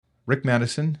Rick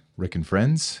Maddison, Rick and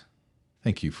Friends,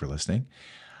 thank you for listening.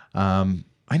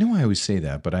 I know I always say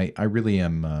that, but I really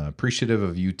am appreciative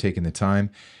of you taking the time.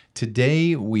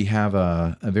 Today, we have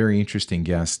a very interesting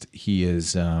guest. He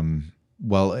is,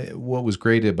 what was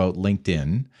great about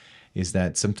LinkedIn is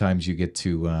that sometimes you get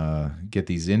to get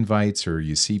these invites or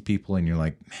you see people and you're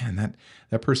like, man,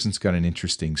 that person's got an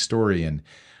interesting story and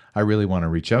I really want to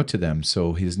reach out to them.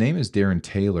 So his name is Darrin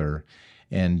Taylor.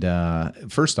 And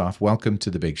first off, welcome to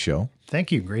the big show.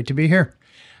 Thank you. Great to be here.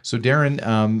 So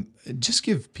Darrin, just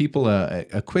give people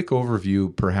a quick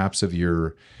overview perhaps of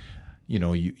your,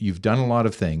 you've done a lot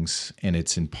of things and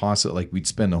it's impossible, like we'd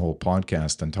spend the whole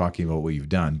podcast on talking about what you've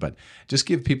done, but just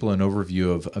give people an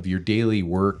overview of your daily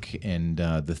work and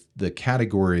the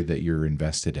category that you're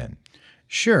invested in.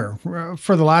 Sure.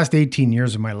 For the last 18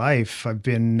 years of my life, I've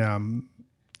been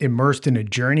immersed in a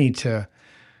journey to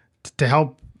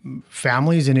help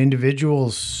families and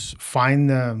individuals find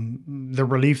the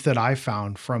relief that I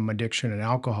found from addiction and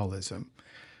alcoholism.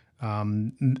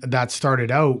 That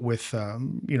started out with a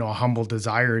humble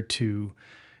desire to,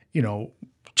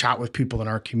 chat with people in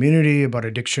our community about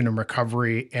addiction and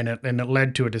recovery, and it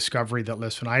led to a discovery that,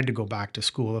 listen, I had to go back to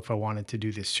school if I wanted to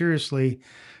do this seriously.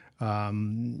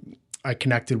 I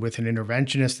connected with an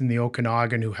interventionist in the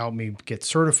Okanagan who helped me get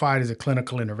certified as a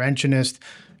clinical interventionist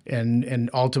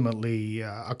and ultimately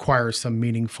acquire some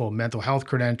meaningful mental health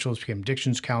credentials, became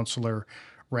addictions counselor,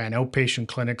 ran outpatient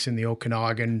clinics in the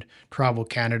Okanagan,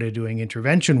 traveled Canada doing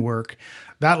intervention work.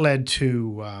 That led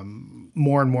to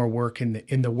more and more work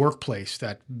in the workplace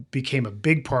that became a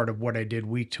big part of what I did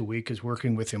week to week, is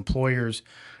working with employers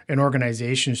and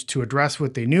organizations to address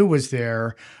what they knew was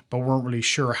there, but weren't really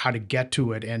sure how to get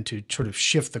to it and to sort of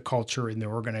shift the culture in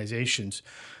their organizations.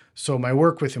 So my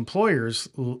work with employers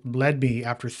led me,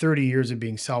 after 30 years of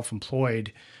being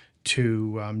self-employed,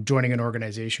 to joining an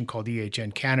organization called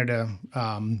EHN Canada.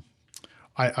 I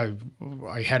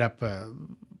head up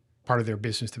part of their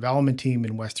business development team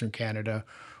in Western Canada,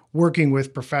 working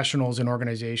with professionals and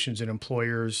organizations and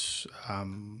employers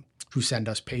who send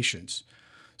us patients.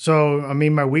 So,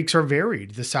 my weeks are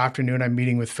varied. This afternoon, I'm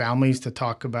meeting with families to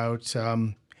talk about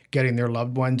getting their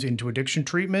loved ones into addiction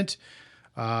treatment.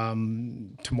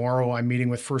 Tomorrow, I'm meeting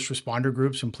with first responder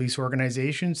groups and police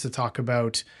organizations to talk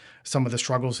about some of the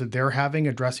struggles that they're having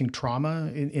addressing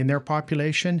trauma in their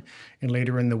population. And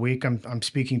later in the week, I'm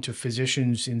speaking to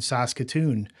physicians in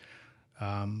Saskatoon.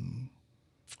 I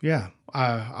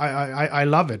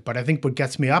love it. But I think what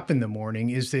gets me up in the morning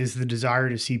is the desire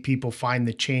to see people find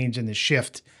the change and the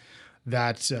shift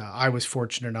that I was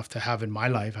fortunate enough to have in my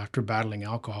life after battling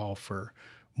alcohol for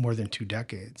more than 2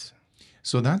 decades.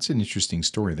 So that's an interesting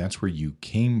story. That's where you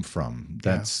came from.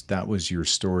 That was your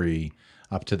story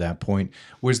up to that point.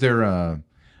 Was there a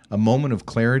moment of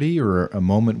clarity or a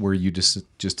moment where you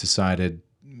just decided,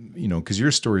 because your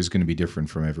story is going to be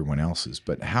different from everyone else's,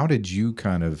 but how did you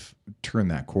kind of turn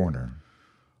that corner?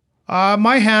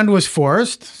 My hand was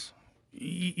forced.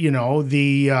 One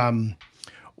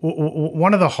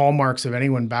of the hallmarks of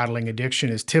anyone battling addiction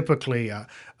is typically a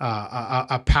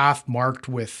path marked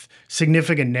with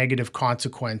significant negative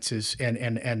consequences and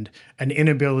an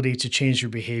inability to change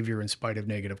your behavior in spite of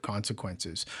negative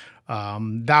consequences.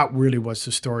 That really was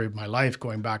the story of my life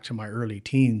going back to my early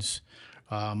teens.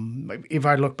 If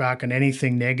I look back on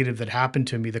anything negative that happened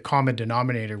to me, the common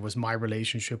denominator was my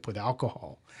relationship with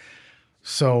alcohol.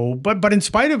 So, but in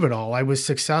spite of it all, I was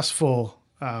successful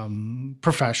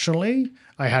professionally.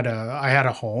 I had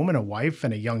a home and a wife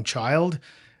and a young child.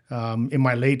 In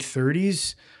my late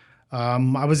 30s,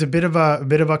 I was a bit of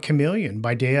a chameleon.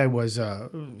 By day, I was a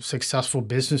successful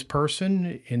business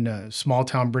person in a small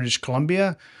town, British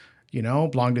Columbia.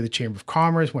 Belonged to the Chamber of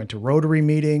Commerce, went to Rotary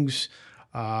meetings.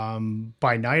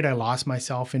 By night, I lost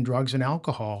myself in drugs and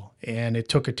alcohol, and it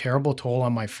took a terrible toll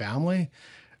on my family,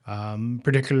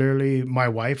 particularly my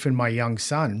wife and my young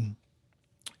son.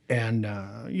 And,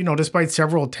 despite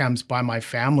several attempts by my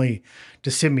family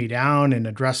to sit me down and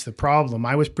address the problem,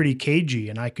 I was pretty cagey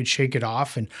and I could shake it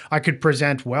off and I could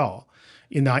present well.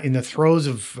 In the throes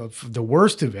of the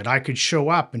worst of it, I could show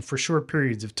up and for short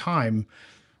periods of time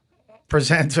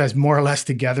present as more or less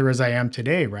together as I am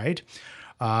today, right?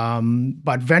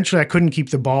 But eventually I couldn't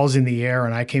keep the balls in the air,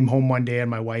 and I came home one day and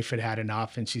my wife had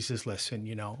enough, and she says, listen,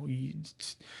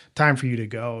 it's time for you to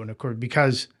go. And of course,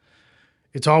 because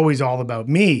it's always all about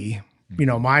me,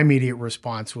 my immediate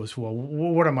response was, well,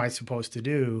 what am I supposed to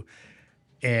do?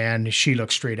 And she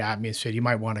looked straight at me and said, you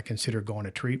might want to consider going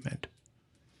to treatment.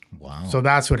 Wow. So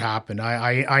that's what happened.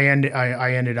 I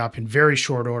ended up in very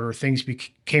short order. Things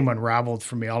became unraveled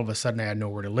for me. All of a sudden I had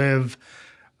nowhere to live.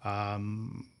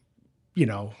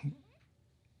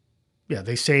 Yeah,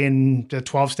 they say in the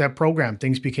 12-step program,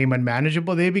 things became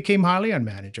unmanageable. They became highly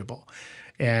unmanageable.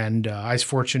 And I was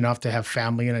fortunate enough to have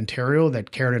family in Ontario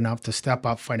that cared enough to step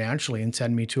up financially and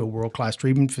send me to a world-class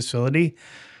treatment facility.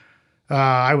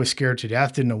 I was scared to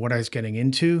death, didn't know what I was getting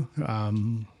into.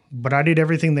 But I did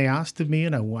everything they asked of me,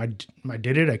 and I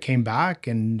did it. I came back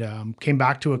and came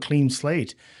back to a clean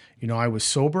slate. I was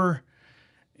sober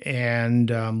and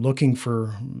looking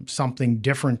for something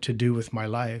different to do with my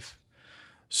life.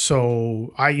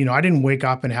 So I didn't wake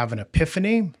up and have an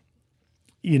epiphany,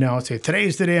 say,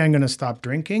 today's the day I'm going to stop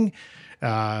drinking.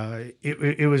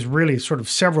 It was really sort of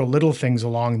several little things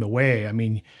along the way. I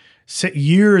mean,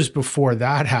 years before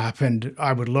that happened,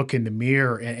 I would look in the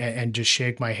mirror and just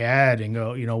shake my head and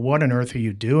go, what on earth are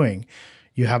you doing?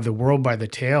 You have the world by the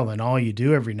tail and all you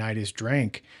do every night is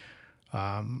drink.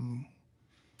 So,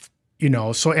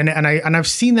 and I've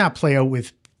seen that play out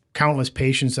with countless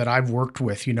patients that I've worked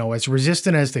with, as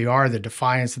resistant as they are, the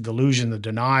defiance, the delusion, the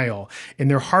denial, in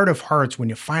their heart of hearts, when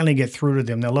you finally get through to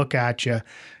them, they'll look at you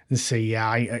and say, yeah,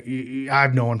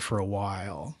 I've known for a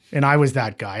while. And I was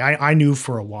that guy. I knew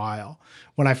for a while.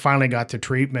 When I finally got to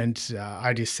treatment,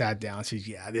 I just sat down and said,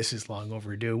 yeah, this is long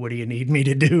overdue. What do you need me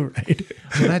to do, right?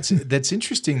 Well, that's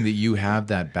interesting that you have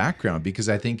that background, because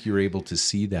I think you're able to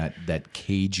see that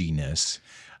caginess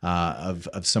of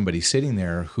somebody sitting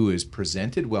there who is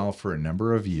presented well for a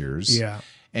number of years, Yeah.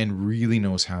 and really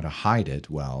knows how to hide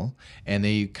it well. And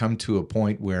they come to a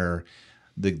point where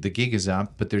the gig is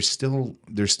up, but they're still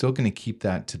going to keep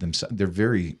that to themselves. They're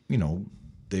very,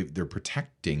 they're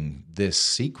protecting this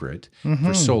secret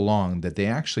for so long that they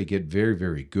actually get very,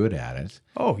 very good at it.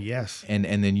 Oh, yes. And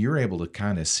then you're able to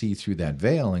kind of see through that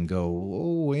veil and go,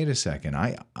 oh, wait a second.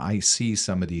 I see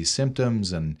some of these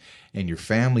symptoms, and your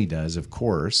family does, of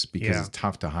course, because it's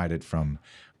tough to hide it from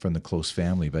the close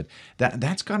family. But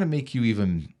that's got to make you,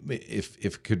 even, if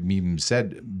it could be even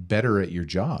said, better at your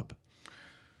job.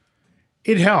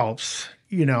 It helps,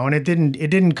 and it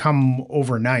didn't come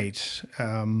overnight.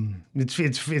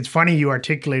 It's funny you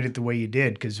articulate it the way you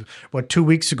did, because 2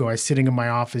 weeks ago I was sitting in my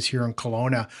office here in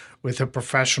Kelowna with a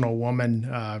professional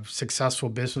woman,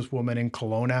 successful businesswoman in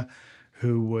Kelowna,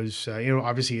 who was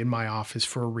obviously in my office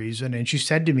for a reason, and she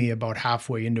said to me about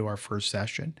halfway into our first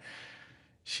session,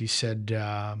 she said,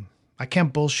 "I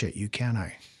can't bullshit you, can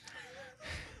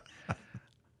I?"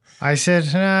 I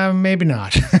said, "Maybe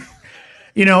not."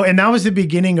 And that was the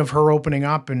beginning of her opening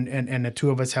up and the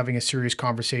two of us having a serious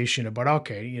conversation about,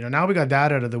 okay, now we got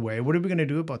that out of the way. What are we going to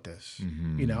do about this?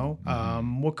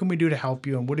 What can we do to help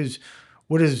you? And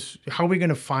how are we going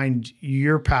to find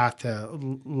your path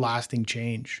to lasting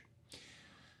change?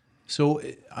 So,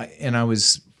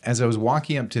 as I was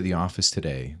walking up to the office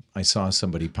today, I saw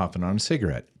somebody puffing on a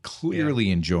cigarette,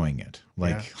 clearly enjoying it.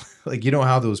 Like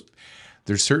how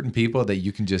there's certain people that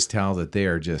you can just tell that they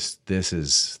are just, this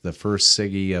is the first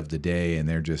ciggy of the day, and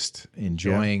they're just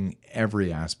enjoying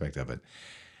every aspect of it.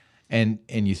 And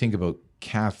you think about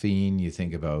caffeine, you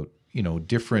think about,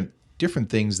 different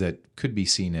things that could be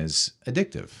seen as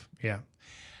addictive. Yeah.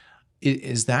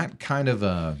 Is that kind of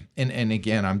and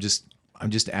again, I'm just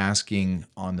asking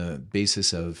on the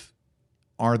basis of,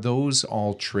 are those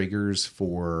all triggers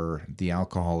for the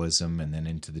alcoholism and then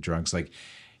into the drugs? Like,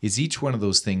 is each one of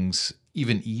those things,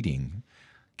 even eating,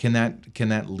 can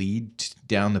that lead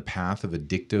down the path of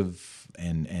addictive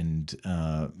and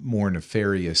more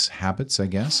nefarious habits, I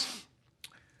guess?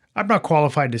 I'm not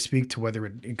qualified to speak to whether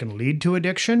it can lead to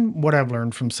addiction. What I've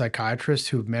learned from psychiatrists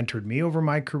who've mentored me over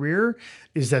my career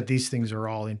is that these things are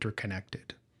all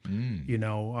interconnected.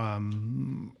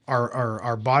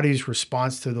 Our body's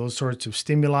response to those sorts of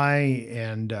stimuli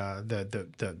and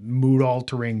the mood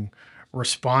altering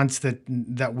response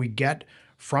that we get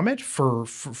from it,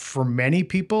 for many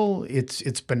people,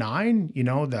 it's benign.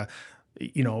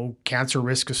 Cancer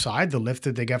risk aside, the lift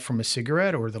that they get from a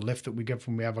cigarette or the lift that we get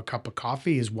when we have a cup of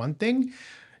coffee is one thing.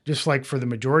 Just like for the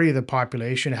majority of the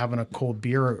population, having a cold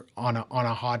beer on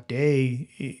a hot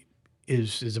day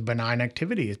is a benign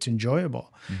activity. It's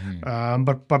enjoyable.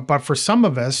 But for some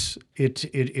of us,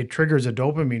 it triggers a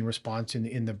dopamine response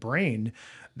in the brain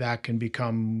that can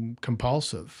become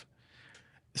compulsive.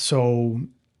 So,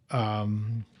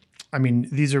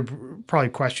 these are probably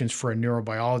questions for a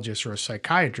neurobiologist or a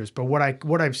psychiatrist, but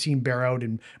what I've seen bear out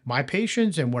in my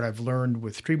patients and what I've learned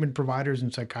with treatment providers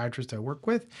and psychiatrists I work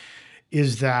with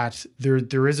is that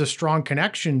there is a strong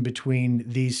connection between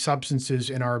these substances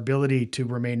and our ability to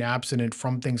remain abstinent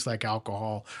from things like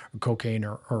alcohol or cocaine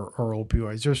or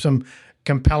opioids. There's some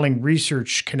compelling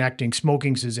research connecting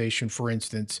smoking cessation, for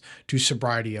instance, to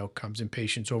sobriety outcomes in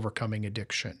patients overcoming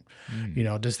addiction.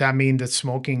 Does that mean that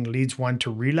smoking leads one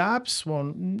to relapse?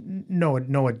 Well, no,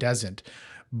 it doesn't.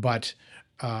 But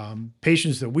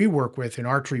patients that we work with in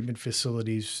our treatment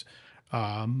facilities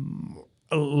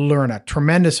learn a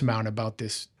tremendous amount about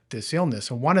this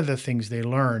illness. And one of the things they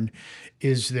learn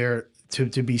is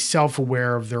to be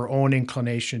self-aware of their own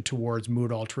inclination towards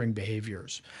mood-altering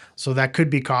behaviors. So that could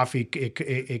be coffee,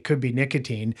 it could be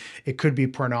nicotine, it could be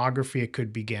pornography, it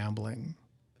could be gambling.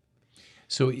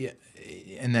 So, yeah,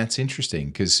 and that's interesting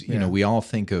because, we all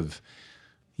think of,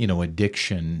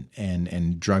 addiction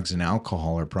and drugs and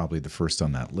alcohol are probably the first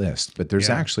on that list, but there's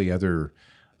actually other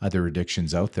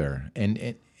addictions out there.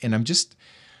 And I'm just,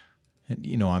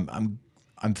 I'm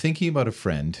thinking about a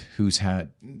friend who's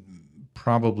had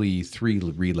probably 3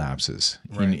 relapses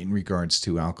in regards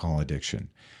to alcohol addiction.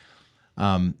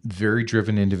 Very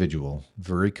driven individual,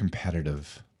 very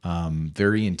competitive,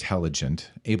 very intelligent,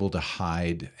 able to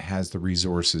hide, has the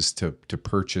resources to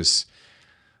purchase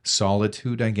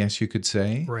solitude, I guess you could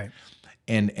say. Right.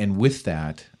 And with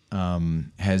that,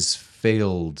 has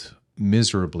failed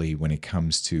miserably when it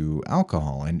comes to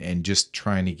alcohol and just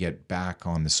trying to get back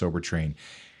on the sober train.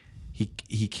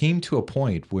 He came to a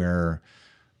point where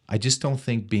I just don't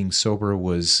think being sober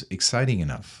was exciting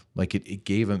enough. Like it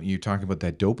gave him, you're talking about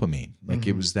that dopamine. Like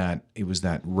it was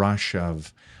that rush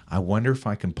of, I wonder if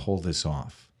I can pull this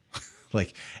off.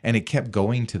 And it kept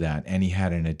going to that. And he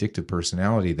had an addictive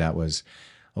personality that was,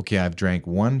 okay, I've drank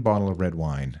 1 bottle of red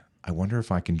wine. I wonder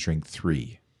if I can drink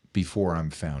 3 before I'm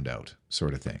found out,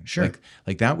 sort of thing. Sure.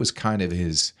 Like that was kind of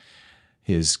his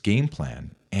game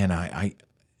plan.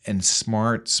 And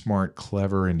smart,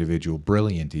 clever individual,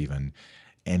 brilliant even,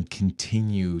 and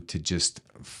continue to just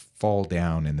fall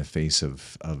down in the face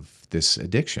of this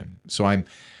addiction. So I'm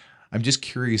just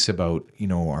curious about,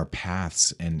 our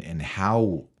paths and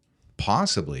how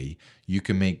possibly you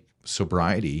can make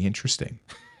sobriety interesting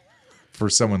for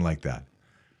someone like that.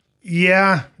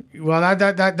 Yeah, well,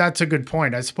 that's a good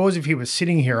point. I suppose if he was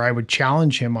sitting here, I would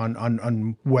challenge him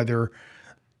on whether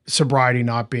sobriety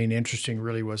not being interesting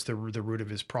really was the root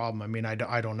of his problem. I mean,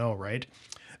 I don't know, right?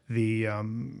 The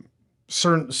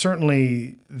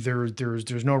certainly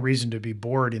there's no reason to be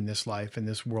bored in this life, in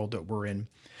this world that we're in.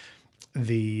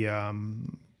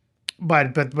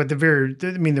 But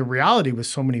the reality with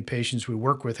so many patients we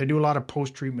work with, I do a lot of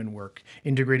post-treatment work,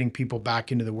 integrating people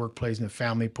back into the workplace and the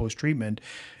family post-treatment,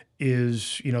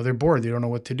 is, they're bored. They don't know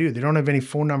what to do. They don't have any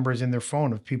phone numbers in their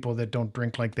phone of people that don't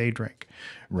drink like they drink.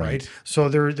 Right. So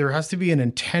there has to be an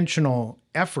intentional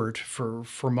effort for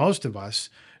most of us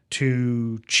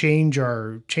to change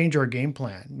our game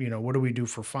plan. What do we do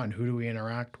for fun? Who do we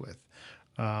interact with?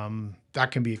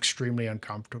 That can be extremely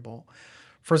uncomfortable.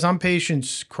 For some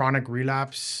patients, chronic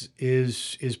relapse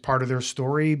is part of their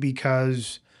story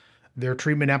because their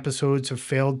treatment episodes have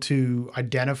failed to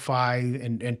identify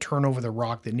and turn over the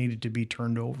rock that needed to be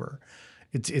turned over.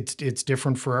 It's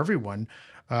different for everyone.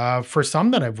 For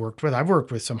some that I've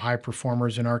worked with some high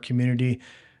performers in our community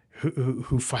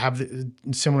who have the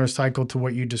similar cycle to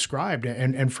what you described,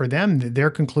 and for them, their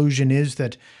conclusion is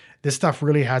that this stuff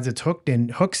really has its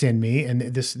hooks in me, and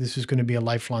this is going to be a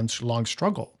lifelong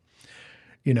struggle.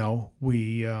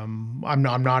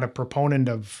 I'm not a proponent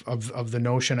of the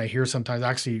notion. I hear sometimes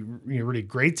actually really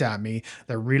grates at me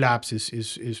that relapse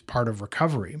is part of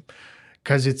recovery,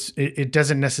 because it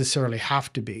doesn't necessarily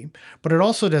have to be, but it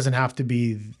also doesn't have to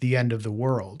be the end of the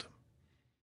world.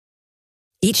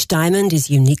 Each diamond is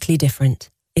uniquely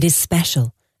different. It is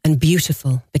special and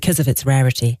beautiful because of its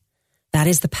rarity. That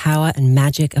is the power and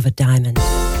magic of a diamond.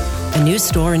 A new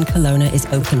store in Kelowna is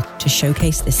open to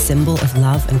showcase this symbol of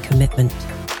love and commitment.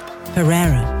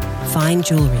 Herrera, fine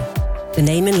jewelry. The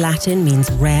name in Latin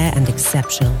means rare and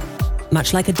exceptional.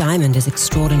 Much like a diamond is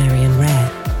extraordinary and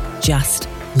rare, just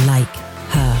like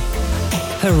her.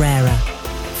 Herrera,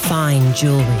 fine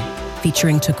jewelry.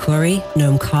 Featuring Takuri,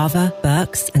 Noam Carver,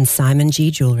 Burks, and Simon G.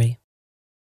 Jewelry.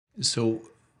 So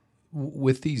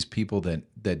with these people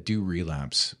that do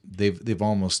relapse, they've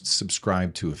almost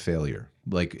subscribed to a failure.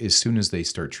 Like as soon as they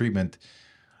start treatment,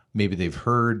 maybe they've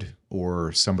heard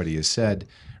or somebody has said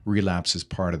relapse is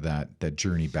part of that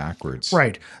journey backwards.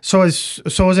 Right. So as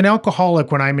an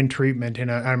alcoholic, when I'm in treatment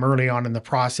and I'm early on in the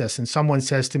process, and someone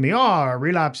says to me, "Oh,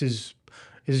 relapse is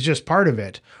just part of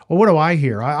it." Well, what do I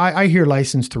hear? I hear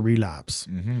license to relapse.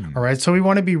 Mm-hmm. All right. So we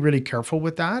want to be really careful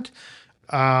with that.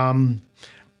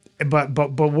 but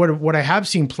what I have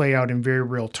seen play out in very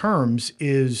real terms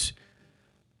is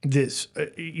this.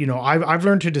 I've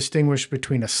learned to distinguish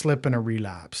between a slip and a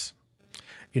relapse.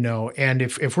 And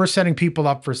if we're setting people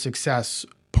up for success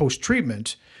post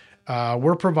treatment,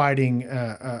 we're providing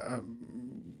an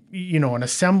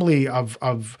assembly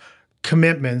of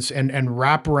commitments and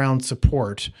wraparound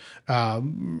support,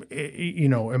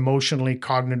 emotionally,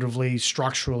 cognitively,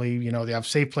 structurally. They have a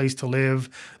safe place to live,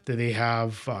 that they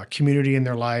have community in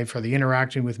their life. Are they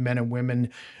interacting with men and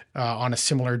women on a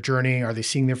similar journey? Are they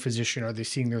seeing their physician? Are they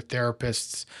seeing their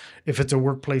therapists? If it's a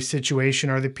workplace situation,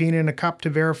 are they peeing in a cup to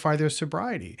verify their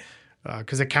sobriety?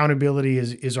 Because accountability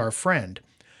is our friend.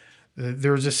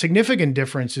 There's a significant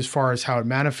difference as far as how it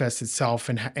manifests itself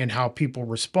and how people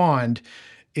respond.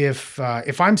 If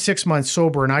I'm 6 months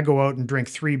sober and I go out and drink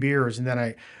 3 beers and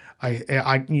then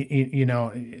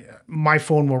my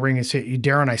phone will ring and say,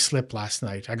 Darrin, I slipped last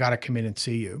night. I got to come in and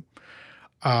see you.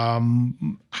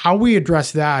 How we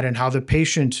address that and how the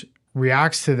patient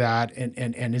reacts to that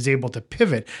and is able to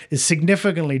pivot is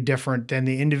significantly different than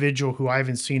the individual who I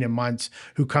haven't seen in months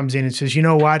who comes in and says, you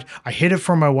know what, I hid it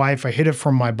from my wife, I hid it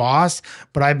from my boss,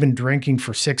 but I've been drinking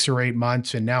for 6 or 8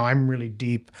 months and now I'm really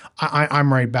deep.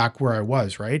 I'm right back where I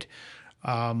was, right?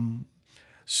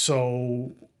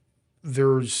 So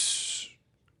there's,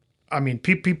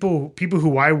 people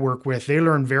who I work with, they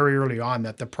learn very early on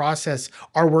that the process,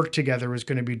 our work together is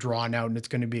going to be drawn out and it's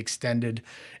going to be extended.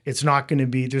 It's not going to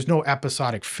be, there's no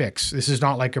episodic fix. This is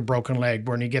not like a broken leg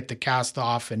when you get the cast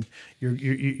off and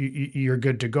you're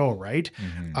good to go, right?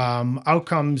 Mm-hmm.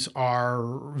 Outcomes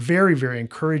are very, very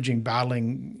encouraging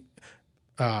battling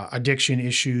addiction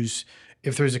issues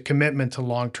if there's a commitment to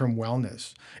long-term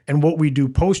wellness. And what we do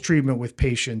post-treatment with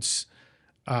patients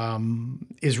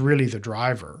is really the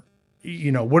driver.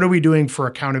 What are we doing for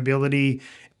accountability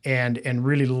and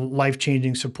really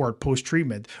life-changing support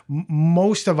post-treatment?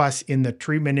 Most of us in the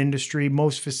treatment industry,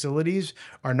 most facilities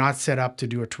are not set up to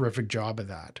do a terrific job of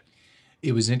that.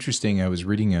 It was interesting. I was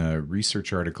reading a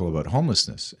research article about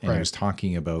homelessness, and It was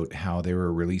talking about how they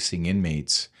were releasing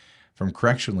inmates from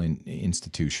correctional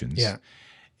institutions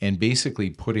and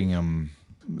basically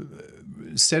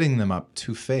setting them up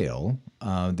to fail.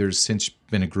 There's since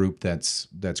been a group that's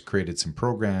created some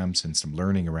programs and some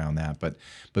learning around that,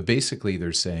 but basically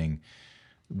they're saying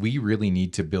we really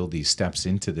need to build these steps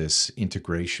into this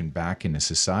integration back into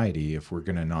society if we're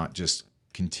going to not just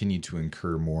continue to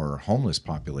incur more homeless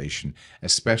population,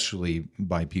 especially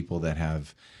by people that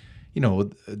have,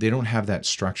 they don't have that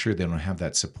structure, they don't have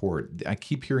that support. I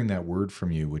keep hearing that word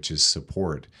from you, which is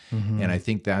support, and I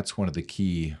think that's one of the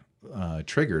key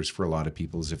triggers for a lot of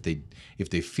people is if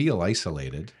they feel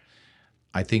isolated,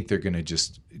 I think they're going to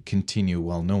just continue,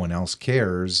 well, no one else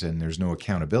cares and there's no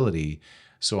accountability,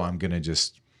 so I'm going to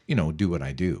just, do what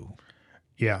I do.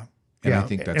 Yeah. And I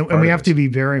think that's and we have to be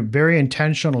very, very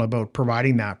intentional about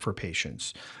providing that for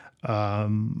patients.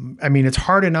 It's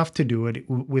hard enough to do it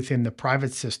within the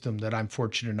private system that I'm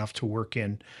fortunate enough to work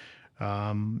in.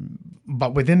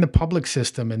 But within the public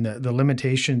system and the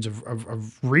limitations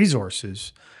of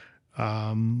resources,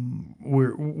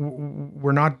 we're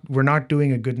not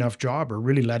doing a good enough job or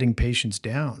really letting patients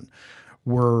down.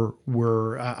 We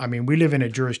live in a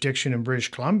jurisdiction in British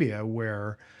Columbia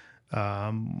where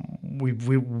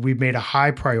we've made a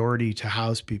high priority to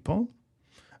house people.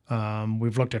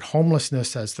 We've looked at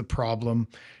homelessness as the problem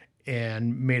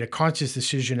and made a conscious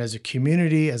decision as a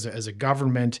community, as a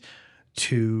government,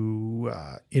 to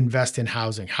invest in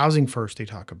housing. Housing first, they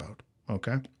talk about.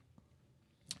 Okay.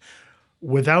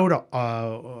 Without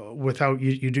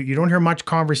you don't hear much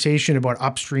conversation about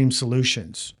upstream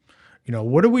solutions.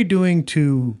 What are we doing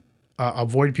to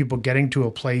avoid people getting to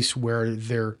a place where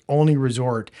their only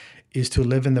resort is to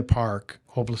live in the park,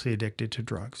 hopelessly addicted to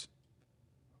drugs?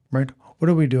 Right? What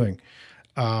are we doing?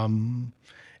 And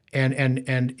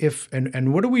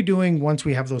what are we doing once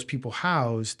we have those people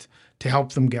housed to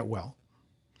help them get well?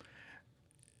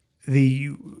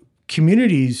 The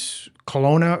communities,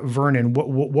 Kelowna, Vernon,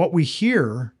 what we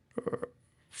hear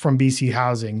from BC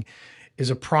Housing is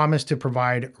a promise to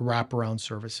provide wraparound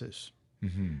services.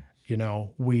 Mm-hmm.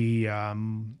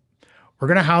 We're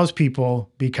going to house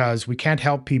people because we can't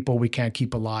help people we can't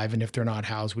keep alive, and if they're not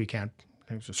housed, we can't.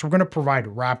 So we're going to provide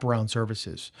wraparound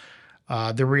services.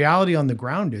 The reality on the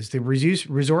ground is the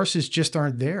resources just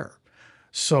aren't there.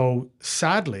 So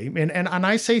sadly, and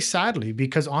I say sadly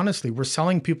because honestly, we're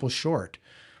selling people short.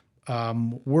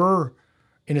 We're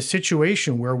in a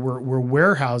situation where we're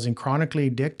warehousing chronically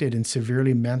addicted and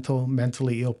severely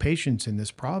mentally ill patients in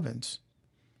this province.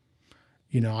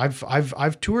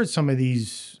 I've toured some of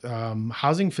these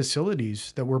housing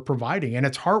facilities that we're providing, and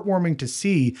it's heartwarming to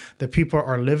see that people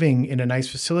are living in a nice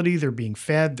facility. They're being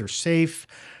fed. They're safe.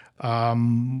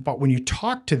 But when you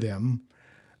talk to them,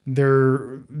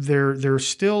 they're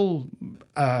still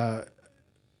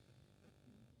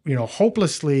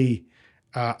hopelessly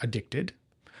addicted.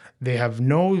 They have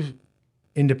no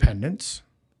independence.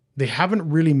 They haven't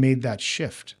really made that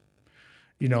shift.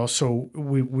 So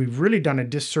we've really done a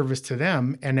disservice to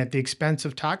them, and at the expense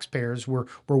of taxpayers, we're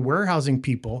warehousing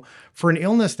people for an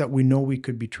illness that we know we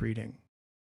could be treating.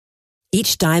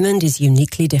 Each diamond is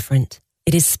uniquely different.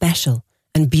 It is special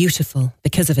and beautiful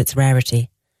because of its rarity.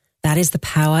 That is the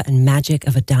power and magic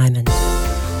of a diamond.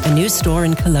 A new store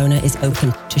in Kelowna is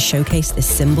open to showcase this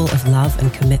symbol of love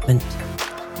and commitment.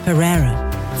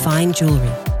 Herrera, fine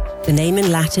jewelry. The name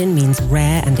in Latin means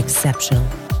rare and exceptional.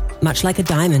 Much like a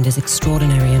diamond is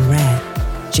extraordinary and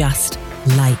rare, just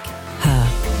like her.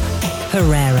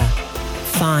 Herrera,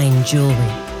 fine jewelry,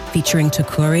 featuring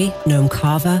Takuri, Noam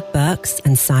Carver, Burks,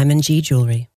 and Simon G.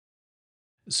 Jewelry.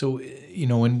 So,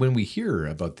 when we hear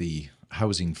about the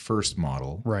housing first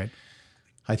model, right,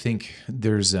 I think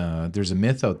there's a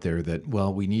myth out there that,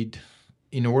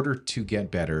 in order to get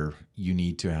better, you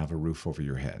need to have a roof over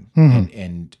your head,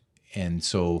 and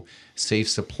so safe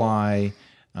supply,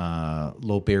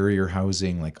 low barrier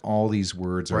housing, like all these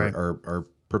words are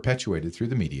perpetuated through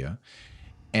the media.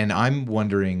 And I'm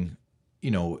wondering,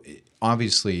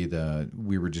 obviously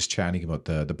we were just chatting about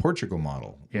the Portugal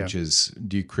model, which is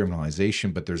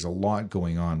decriminalization, but there's a lot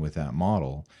going on with that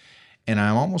model. And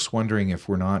I'm almost wondering if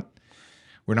we're not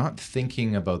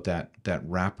thinking about that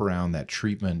wraparound, that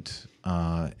treatment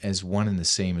as one and the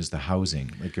same as the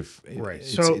housing. Like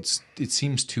it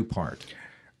seems two-part.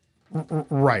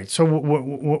 Right. So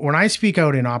when I speak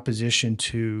out in opposition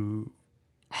to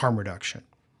harm reduction,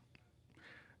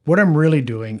 what I'm really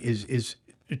doing is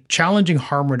challenging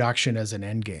harm reduction as an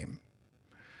end game.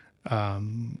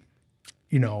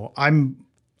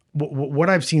 What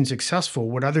I've seen successful,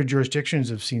 what other jurisdictions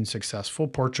have seen successful,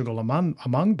 Portugal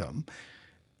among them,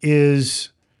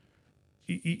 is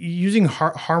using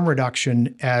harm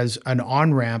reduction as an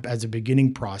on-ramp, as a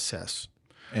beginning process.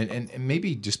 And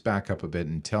maybe just back up a bit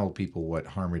and tell people what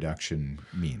harm reduction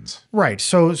means. Right.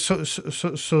 So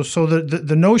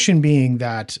the notion being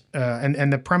that,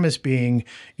 and the premise being,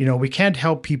 we can't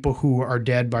help people who are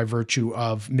dead by virtue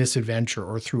of misadventure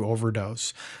or through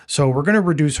overdose. So we're going to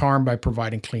reduce harm by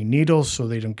providing clean needles so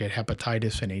they don't get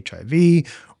hepatitis and HIV.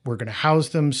 We're going to house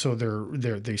them so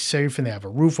they're safe and they have a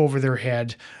roof over their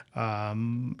head.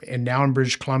 And now in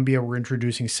British Columbia, we're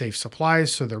introducing safe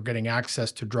supplies, so they're getting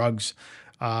access to drugs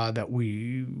that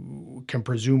we can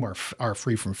presume are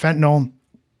free from fentanyl.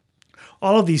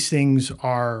 All of these things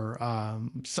are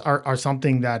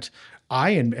something that I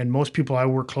and most people I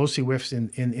work closely with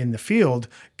in the field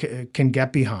can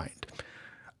get behind.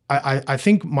 I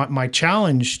think my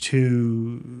challenge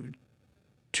to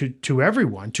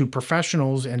everyone, to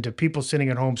professionals and to people sitting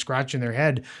at home scratching their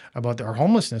head about our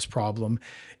homelessness problem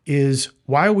is,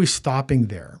 why are we stopping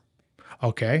there?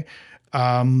 Okay.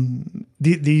 So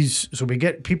we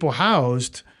get people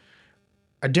housed.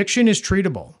 Addiction is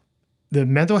treatable. The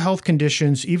mental health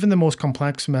conditions, even the most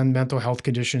complex mental health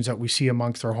conditions that we see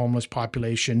amongst our homeless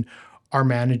population, are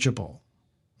manageable.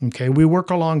 Okay, we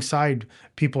work alongside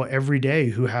people every day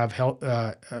who have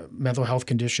mental health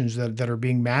conditions that are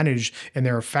being managed, and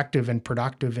they're effective and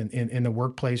productive in the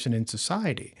workplace and in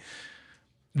society.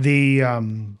 The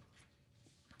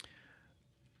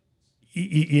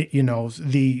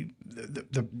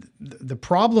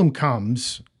problem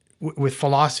comes with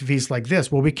philosophies like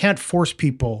this. Well, we can't force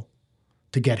people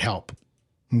to get help.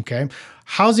 Okay,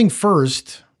 Housing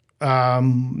First.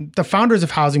 The founders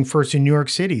of Housing First in New York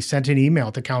City sent an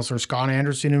email to Councillor Scott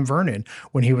Anderson in Vernon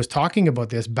when he was talking about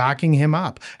this, backing him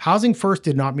up. Housing First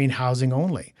did not mean housing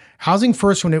only. Housing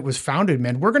First, when it was founded,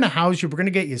 meant we're going to house you, we're going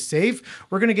to get you safe,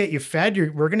 we're going to get you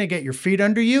fed, we're going to get your feet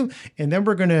under you, and then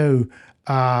we're going to,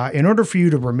 in order for you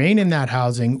to remain in that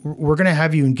housing, we're going to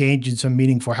have you engage in some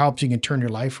meaningful help so you can turn your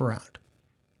life around.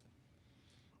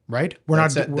 Right?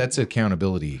 That's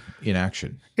accountability in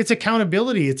action. It's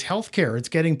accountability. It's healthcare. It's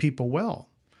getting people well.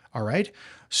 All right.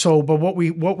 So, but what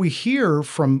we hear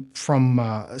from some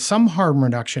harm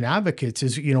reduction advocates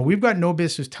is, we've got no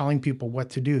business telling people what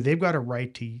to do. They've got a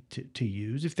right to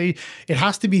use. It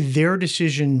has to be their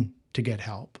decision to get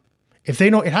help. If they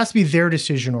know, it has to be their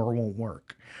decision or it won't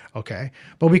work. Okay.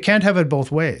 But we can't have it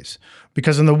both ways,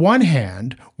 because on the one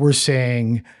hand, we're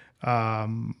saying,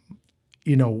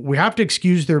 we have to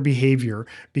excuse their behavior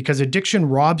because addiction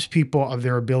robs people of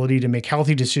their ability to make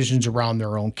healthy decisions around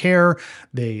their own care.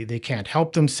 They can't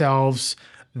help themselves.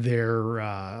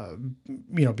 They're,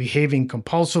 behaving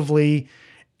compulsively.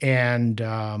 And,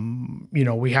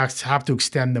 we have to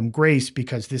extend them grace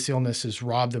because this illness has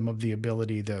robbed them of the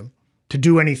ability to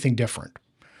do anything different.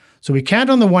 So we can't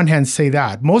on the one hand say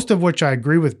that, most of which I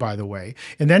agree with, by the way,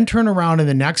 and then turn around in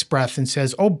the next breath and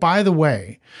says, oh, by the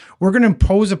way, we're going to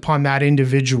impose upon that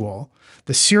individual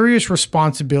the serious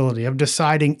responsibility of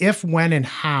deciding if, when, and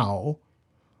how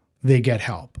they get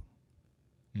help.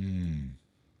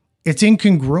 It's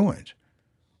incongruent.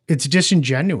 It's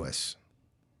disingenuous.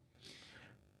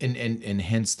 And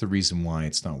hence the reason why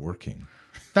it's not working.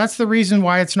 That's the reason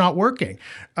why it's not working.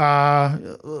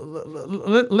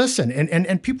 Listen,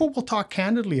 and people will talk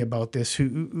candidly about this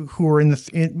who are in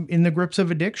the grips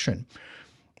of addiction.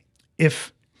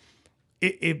 If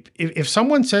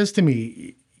someone says to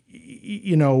me,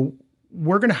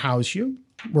 we're going to house you,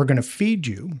 we're going to feed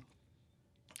you,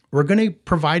 we're going to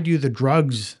provide you the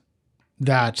drugs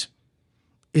that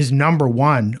is number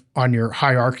one on your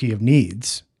hierarchy of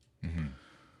needs.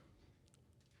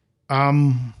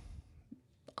 I'm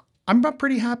a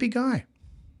pretty happy guy.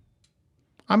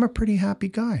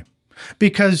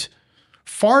 Because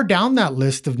far down that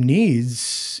list of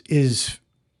needs is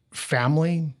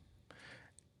family,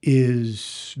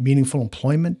 is meaningful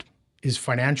employment, is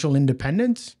financial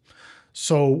independence.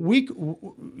 So we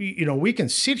can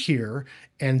sit here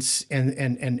and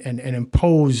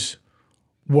impose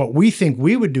what we think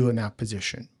we would do in that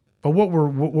position. But what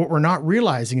we're not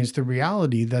realizing is the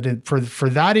reality that for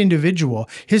that individual,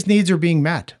 his needs are being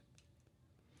met.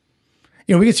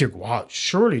 We can say, well,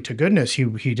 surely to goodness,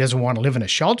 he doesn't want to live in a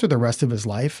shelter the rest of his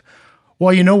life.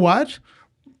 Well, you know what?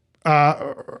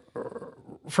 For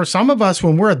some of us,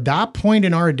 when we're at that point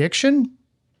in our addiction,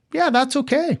 yeah, that's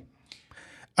okay.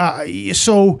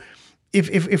 So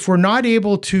if we're not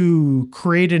able to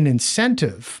create an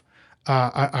incentive,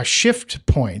 a shift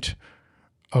point,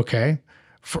 okay,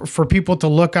 for people to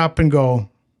look up and go,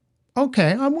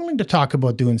 okay, I'm willing to talk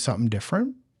about doing something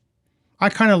different. I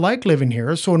kind of like living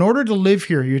here. So in order to live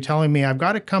here, you're telling me I've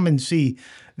got to come and see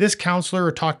this counselor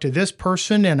or talk to this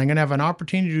person, and I'm going to have an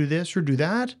opportunity to do this or do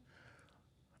that.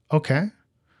 Okay.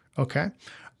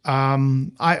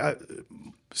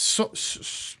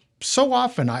 So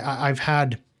often I've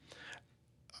had,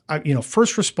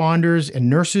 first responders and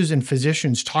nurses and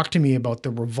physicians talk to me about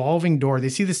the revolving door. They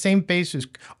see the same faces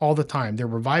all the time. They're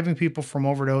reviving people from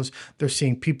overdose. They're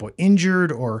seeing people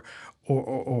injured or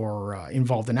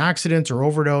involved in accidents or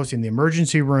overdose in the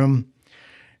emergency room,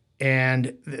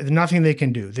 and there's nothing they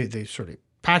can do. They sort of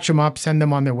patch them up, send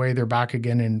them on their way. They're back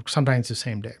again, and sometimes the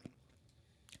same day.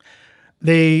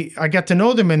 I get to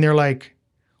know them, and they're like,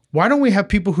 why don't we have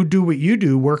people who do what you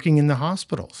do working in the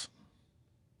hospitals?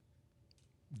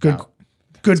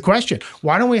 Good question.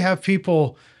 Why don't we have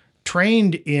people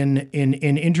trained in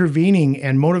intervening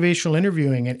and motivational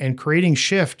interviewing and creating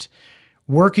shift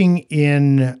working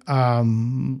in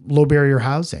low barrier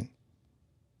housing?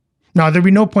 Now, there'd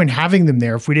be no point having them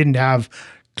there if we didn't have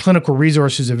clinical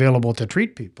resources available to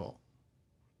treat people.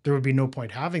 There would be no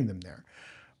point having them there.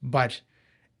 But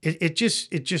it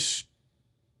just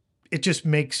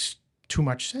makes too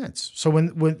much sense. So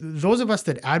when those of us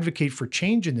that advocate for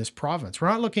change in this province, we're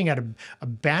not looking at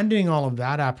abandoning all of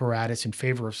that apparatus in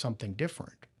favor of something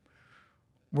different.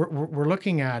 We're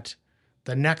looking at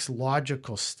the next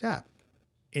logical step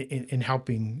in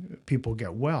helping people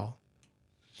get well.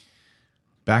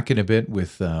 Back in a bit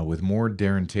with more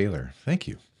Darrin Taylor. Thank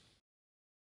you.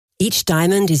 Each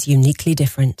diamond is uniquely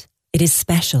different. It is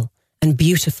special and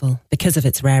beautiful because of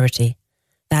its rarity.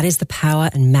 That is the power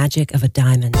and magic of a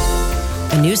diamond.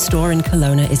 A new store in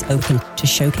Kelowna is open to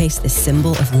showcase this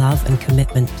symbol of love and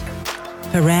commitment.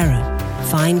 Herrera,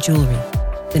 fine jewelry.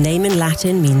 The name in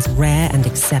Latin means rare and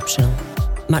exceptional.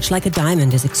 Much like a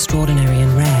diamond is extraordinary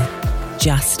and rare.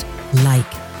 Just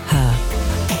like her.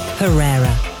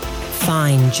 Herrera,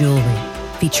 fine jewelry.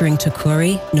 Featuring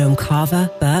Takuri, Noam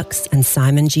Carver, Burks, and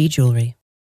Simon G. Jewelry.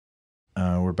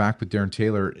 We're back with Darrin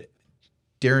Taylor.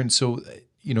 Darrin, so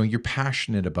you're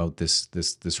passionate about this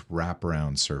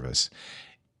wraparound service.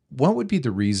 What would be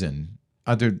the reason,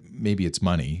 maybe it's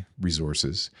money,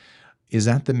 resources, is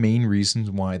that the main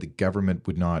reason why the government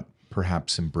would not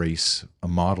perhaps embrace a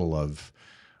model of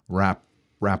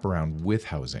wraparound with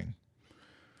housing?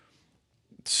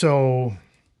 So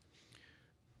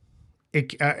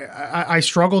I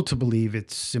struggle to believe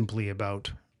it's simply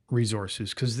about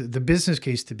resources, because the business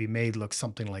case to be made looks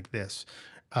something like this.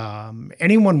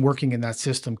 Anyone working in that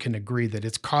system can agree that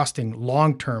it's costing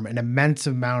long-term an immense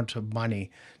amount of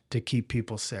money to keep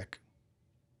people sick.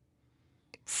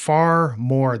 Far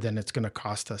more than it's going to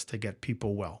cost us to get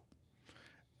people well.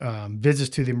 Visits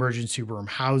to the emergency room,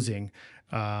 housing,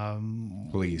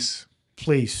 Police,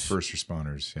 first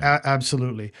responders. Yeah.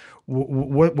 Absolutely.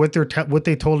 What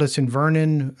they told us in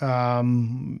Vernon,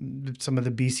 some of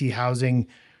the BC housing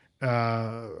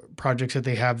projects that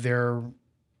they have there,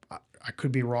 I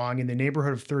could be wrong, in the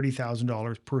neighborhood of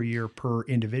 $30,000 per year per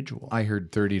individual. I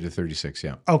heard 30 to 36.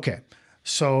 Yeah. Okay,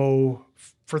 so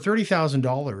for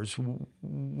 $30,000,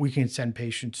 we can send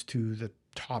patients to the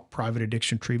top private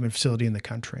addiction treatment facility in the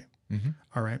country. Mm-hmm.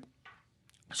 All right.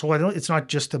 So it's not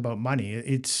just about money.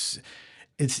 It's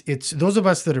those of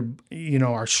us that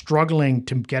are struggling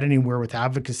to get anywhere with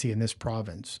advocacy in this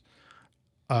province.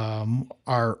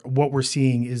 What we're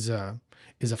seeing is a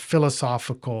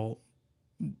philosophical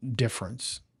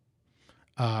difference.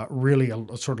 Really,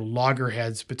 a sort of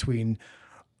loggerheads between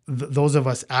those of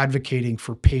us advocating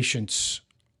for patients'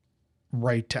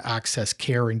 right to access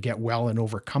care and get well and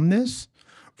overcome this,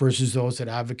 versus those that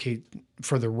advocate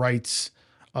for the rights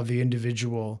of the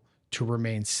individual to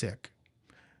remain sick,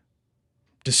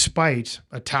 despite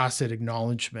a tacit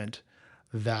acknowledgement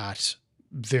that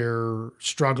they're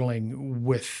struggling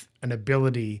with an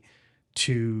ability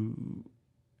to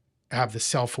have the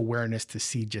self-awareness to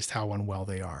see just how unwell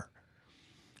they are.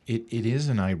 It is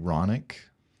an ironic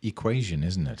equation,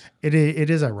 isn't it? It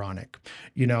is ironic.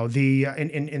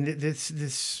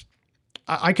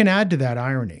 I can add to that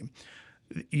irony.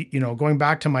 Going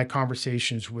back to my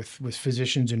conversations with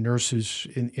physicians and nurses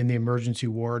in the emergency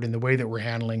ward and the way that we're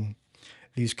handling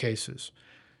these cases.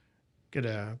 Get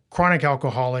a chronic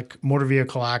alcoholic motor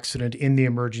vehicle accident in the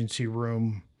emergency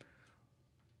room.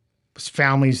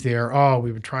 Families there. Oh,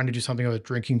 we've been trying to do something about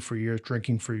drinking for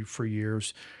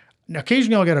years. Now,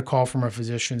 occasionally I'll get a call from a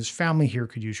physician. This family here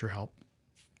could use your help.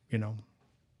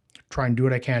 Try and do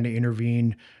what I can to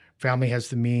intervene. Family has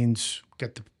the means,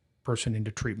 get the person into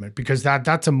treatment, because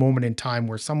that's a moment in time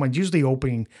where someone's usually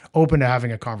open to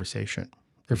having a conversation.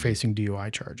 They're facing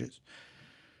DUI charges.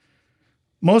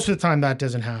 Most of the time that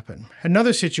doesn't happen.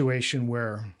 Another situation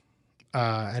where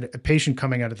a patient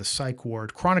coming out of the psych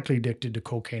ward, chronically addicted to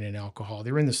cocaine and alcohol.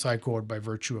 They were in the psych ward by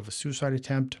virtue of a suicide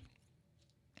attempt.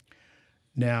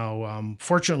 Now,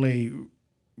 fortunately,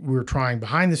 we were trying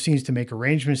behind the scenes to make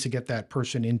arrangements to get that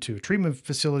person into a treatment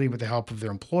facility with the help of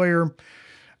their employer.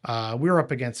 We were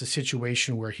up against a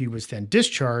situation where he was then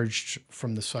discharged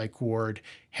from the psych ward,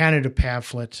 handed a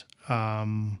pamphlet,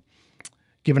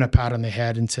 given a pat on the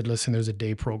head and said, listen, there's a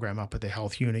day program up at the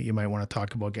health unit. You might want to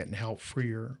talk about getting help for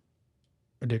your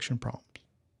addiction problems.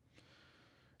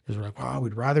 Because we're like, wow,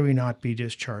 we'd rather we not be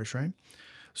discharged, right?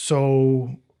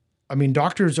 So,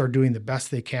 doctors are doing the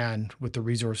best they can with the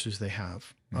resources they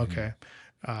have. Mm-hmm. Okay.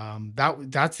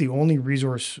 That's the only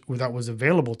resource that was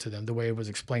available to them. The way it was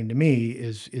explained to me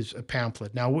is a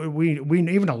pamphlet. Now we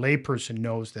even a layperson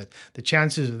knows that the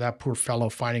chances of that poor fellow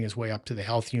finding his way up to the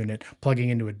health unit, plugging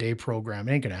into a day program,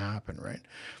 it ain't going to happen, right?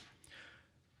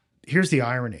 Here's the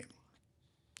irony.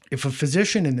 If a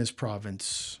physician in this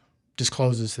province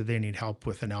discloses that they need help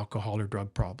with an alcohol or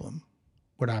drug problem,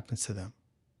 what happens to them?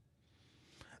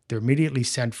 They're immediately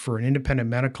sent for an independent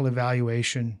medical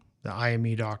evaluation, the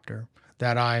IME doctor.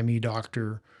 That IME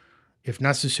doctor, if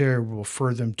necessary, will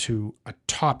refer them to a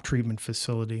top treatment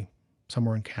facility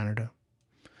somewhere in Canada.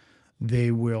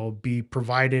 They will be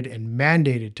provided and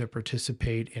mandated to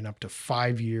participate in up to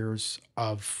 5 years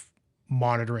of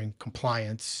monitoring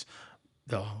compliance.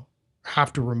 They'll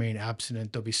have to remain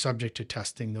abstinent. They'll be subject to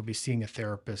testing. They'll be seeing a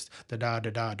therapist.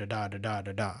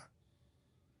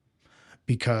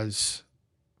 Because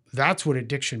that's what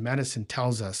addiction medicine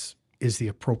tells us is the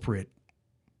appropriate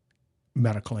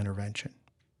medical intervention.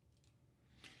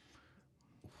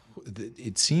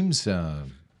 It seems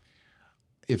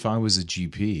if I was a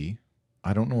GP,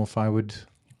 I don't know if I would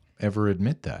ever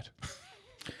admit that.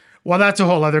 Well, that's a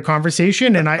whole other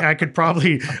conversation, and I could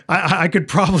probably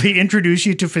introduce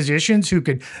you to physicians who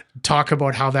could talk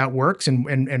about how that works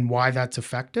and why that's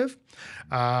effective.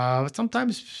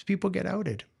 Sometimes people get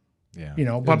outed,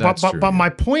 but my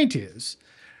point is,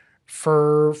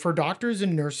 for doctors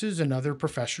and nurses and other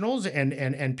professionals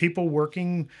and people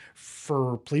working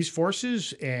for police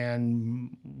forces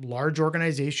and large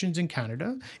organizations in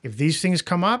Canada, if these things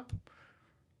come up,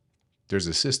 there's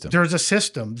a system.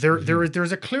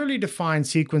 There's a clearly defined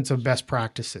sequence of best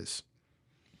practices.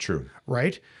 True.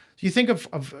 Right? You think of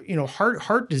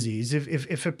heart disease.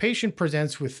 If a patient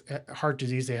presents with heart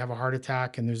disease, they have a heart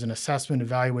attack, and there's an assessment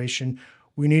evaluation,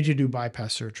 we need to do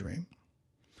bypass surgery.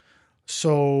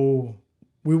 So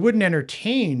we wouldn't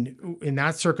entertain in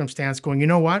that circumstance going, you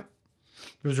know what?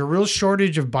 There's a real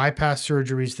shortage of bypass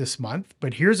surgeries this month,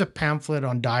 but here's a pamphlet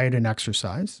on diet and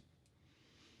exercise.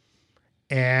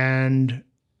 And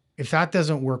if that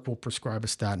doesn't work, we'll prescribe a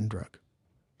statin drug.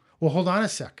 Well, hold on a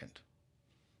second.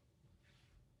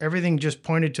 Everything just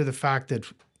pointed to the fact that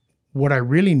what I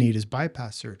really need is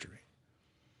bypass surgery.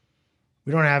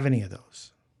 We don't have any of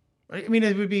those. I mean,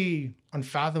 it would be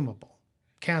unfathomable.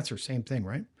 Cancer, same thing,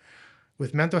 right?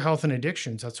 With mental health and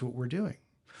addictions, that's what we're doing.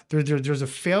 There's a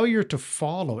failure to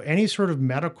follow any sort of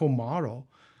medical model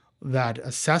that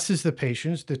assesses the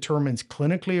patients, determines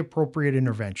clinically appropriate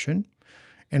intervention,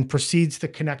 and proceeds to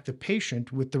connect the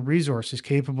patient with the resources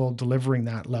capable of delivering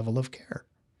that level of care.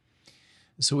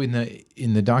 So in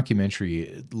the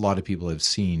documentary, a lot of people have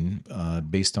seen,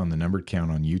 based on the numbered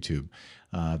count on YouTube,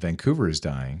 Vancouver is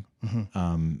dying.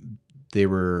 Now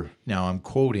I'm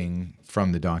quoting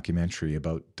from the documentary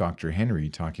about Dr. Henry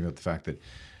talking about the fact that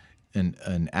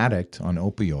an addict on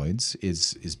opioids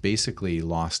is basically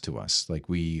lost to us. Like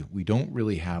we don't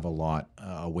really have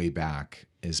a way back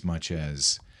as much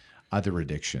as other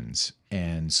addictions.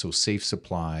 And so safe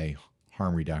supply,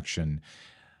 harm reduction,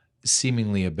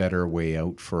 seemingly a better way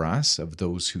out for us of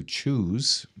those who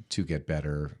choose to get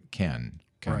better kind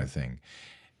of thing.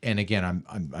 And again,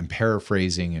 I'm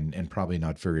paraphrasing and probably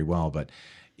not very well, but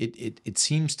it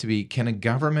seems to be, can a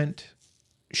government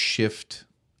shift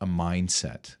a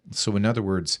mindset? So in other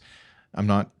words, I'm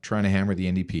not trying to hammer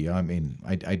the NDP. I mean,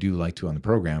 I do like to on the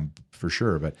program for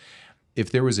sure, but if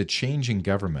there was a change in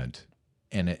government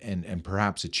and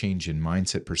perhaps a change in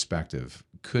mindset perspective,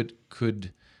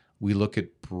 could we look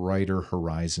at brighter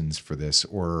horizons for this,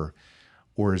 or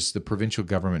does the provincial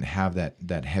government have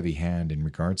that heavy hand in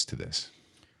regards to this?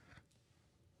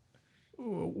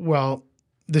 Well,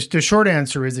 the short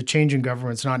answer is a change in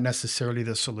government is not necessarily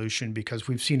the solution, because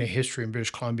we've seen a history in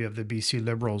British Columbia of the BC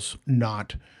Liberals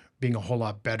not being a whole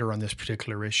lot better on this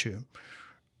particular issue.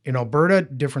 In Alberta,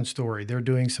 different story. They're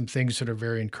doing some things that are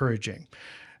very encouraging.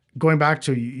 Going back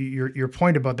to your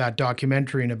point about that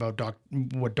documentary and about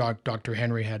what Dr.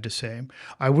 Henry had to say,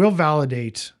 I will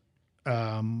validate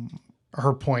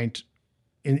her point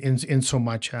in so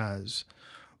much as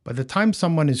by the time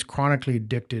someone is chronically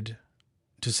addicted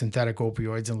to synthetic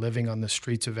opioids and living on the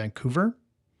streets of Vancouver,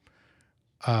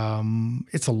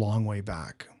 it's a long way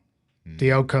back.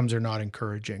 The outcomes are not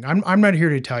encouraging. I'm not here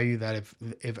to tell you that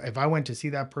if I went to see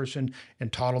that person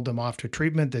and toddled them off to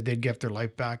treatment, that they'd get their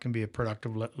life back and be a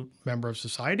productive member of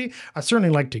society. I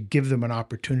certainly like to give them an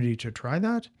opportunity to try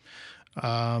that.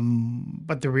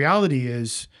 But the reality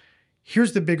is,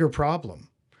 here's the bigger problem.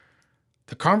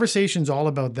 The conversation's all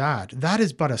about that. That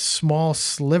is but a small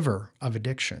sliver of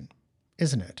addiction,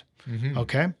 isn't it? Mm-hmm.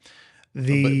 Okay.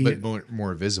 But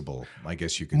more visible, I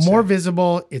guess you could say. More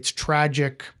visible. It's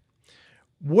tragic.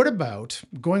 What about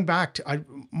going back to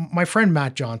my friend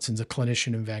Matt Johnson's a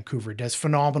clinician in Vancouver, does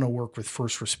phenomenal work with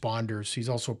first responders. He's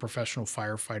also a professional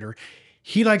firefighter.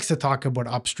 He likes to talk about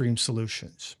upstream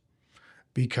solutions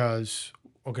because,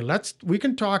 we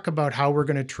can talk about how we're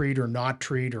going to treat or not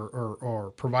treat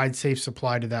or provide safe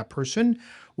supply to that person.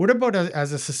 What about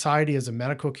as a society, as a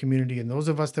medical community, and those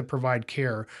of us that provide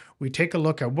care, we take a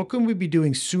look at what can we be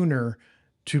doing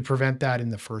to prevent that in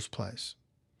the first place?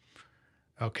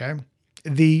 Okay.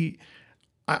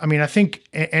 I think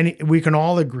we can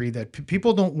all agree that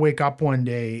people don't wake up one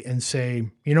day and say,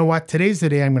 you know what, today's the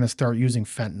day I'm going to start using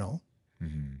fentanyl.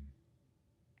 Mm-hmm.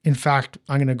 In fact,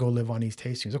 I'm going to go live on East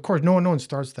Hastings. Of course, no one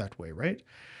starts that way, right?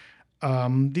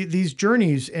 These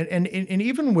journeys, and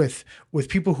even with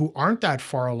people who aren't that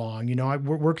far along,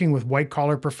 we're working with white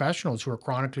collar professionals who are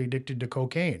chronically addicted to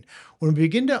cocaine. When we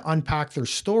begin to unpack their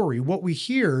story, what we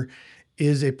hear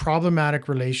is a problematic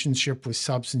relationship with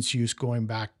substance use going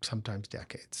back sometimes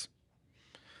decades.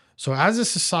 So as a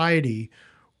society,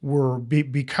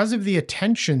 because of the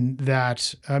attention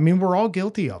that, we're all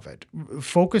guilty of it,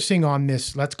 focusing on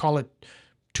this, let's call it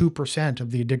 2%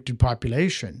 of the addicted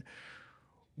population,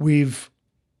 we've,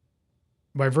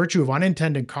 by virtue of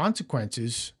unintended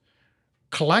consequences,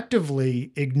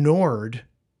 collectively ignored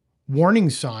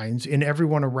warning signs in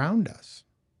everyone around us.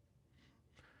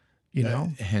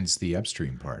 Hence the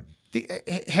upstream part.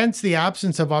 Hence the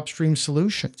absence of upstream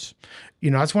solutions.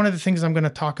 That's one of the things I'm going to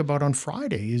talk about on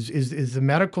Friday is the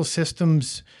medical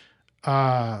system's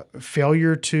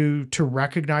failure to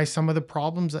recognize some of the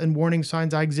problems and warning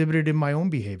signs I exhibited in my own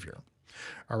behavior.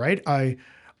 All right. I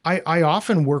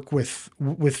often work with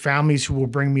families who will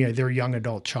bring me their young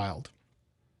adult child.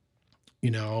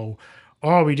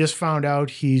 We just found out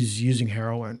he's using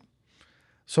heroin.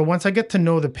 So once I get to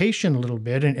know the patient a little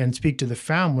bit and speak to the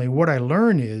family, what I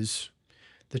learn is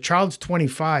the child's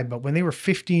 25, but when they were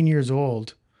 15 years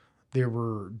old, They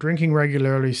were drinking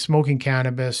regularly, smoking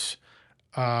cannabis,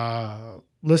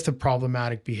 list of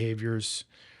problematic behaviors.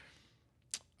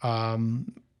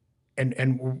 And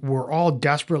we're all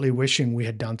desperately wishing we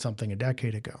had done something a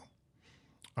decade ago.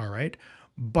 All right.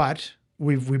 But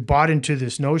we bought into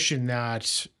this notion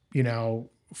that,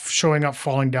 showing up,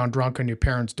 falling down drunk on your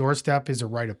parents' doorstep is a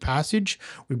rite of passage.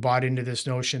 We bought into this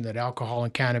notion that alcohol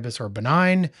and cannabis are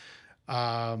benign.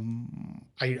 I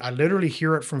literally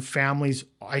hear it from families.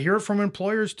 I hear it from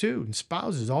employers too, and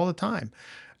spouses all the time.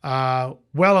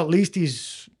 Well, at least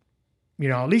he's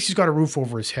got a roof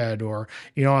over his head, or,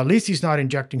 at least he's not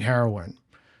injecting heroin.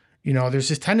 There's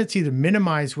this tendency to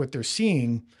minimize what they're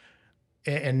seeing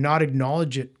and not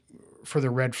acknowledge it for the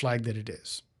red flag that it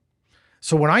is.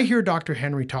 So when I hear Dr.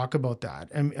 Henry talk about that,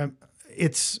 and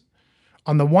it's,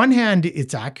 on the one hand,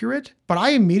 it's accurate, but I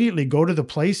immediately go to the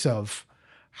place of,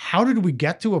 how did we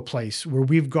get to a place where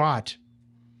we've got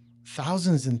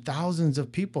thousands and thousands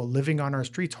of people living on our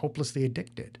streets hopelessly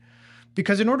addicted?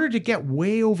 Because in order to get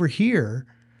way over here,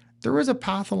 there was a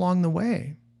path along the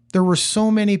way. There were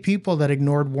so many people that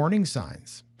ignored warning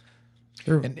signs.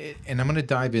 And I'm going to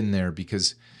dive in there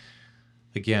because,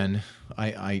 again,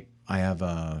 I have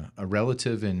a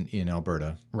relative in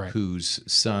Alberta, right, whose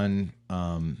son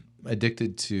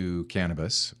addicted to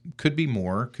cannabis. Could be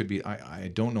more. Could be.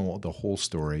 I don't know the whole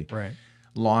story. Right.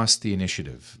 Lost the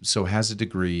initiative. So has a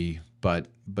degree, but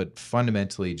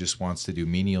fundamentally just wants to do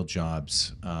menial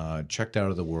jobs. Checked out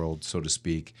of the world, so to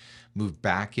speak. Moved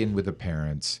back in with the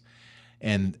parents,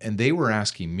 and they were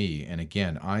asking me. And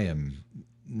again, I am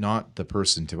not the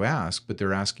person to ask, but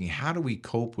they're asking, how do we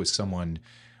cope with someone?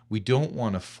 We don't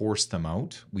want to force them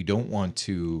out. We don't want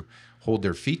to hold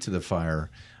their feet to the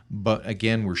fire. But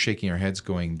again, we're shaking our heads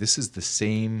going, this is the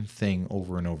same thing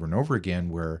over and over and over again,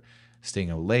 where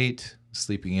staying out late,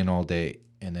 sleeping in all day,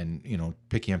 and then,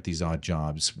 picking up these odd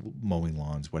jobs, mowing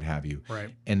lawns, what have you. Right.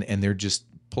 And they're just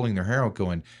pulling their hair out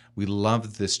going, we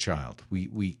love this child.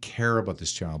 We care about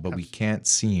this child, but we can't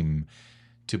seem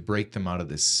to break them out of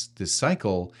this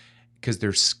cycle because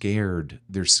they're scared.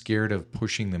 They're scared of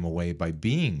pushing them away by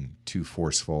being too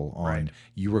forceful on, right,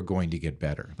 you are going to get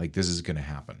better. Like, this is going to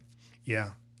happen. Yeah.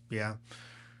 Yeah.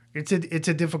 It's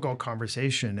a difficult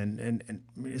conversation, and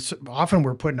it's, often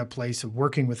we're put in a place of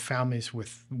working with families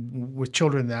with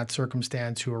children in that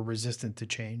circumstance who are resistant to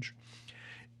change.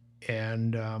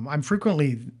 And I'm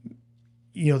frequently,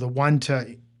 the one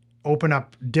to open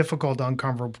up difficult,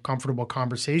 uncomfortable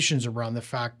conversations around the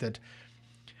fact that,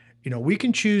 we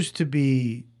can choose to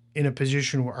be in a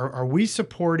position where are we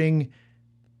supporting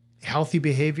healthy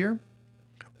behavior,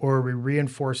 or are we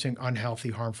reinforcing unhealthy,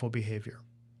 harmful behavior?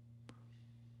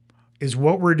 Is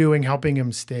what we're doing helping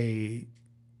him stay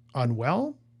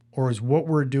unwell, or is what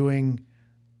we're doing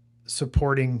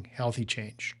supporting healthy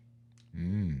change?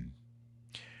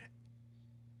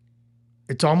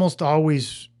 It's almost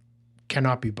always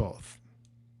cannot be both,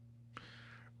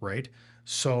 right?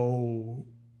 So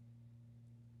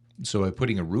by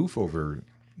putting a roof over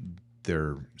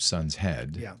their son's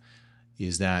head, yeah,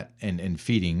 is that, and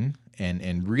feeding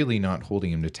and really not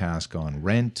holding him to task on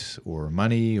rent or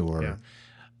money or... Yeah.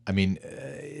 I mean,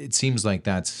 it seems like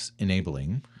that's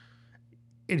enabling.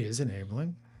 It is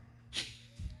enabling.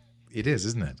 It is,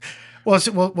 isn't it?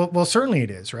 Well, certainly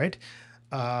it is, right?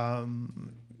 So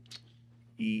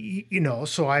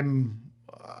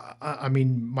I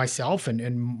mean, myself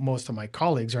and most of my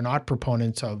colleagues are not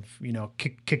proponents of,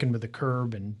 kicking with the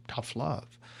curb and tough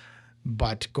love.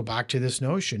 But go back to this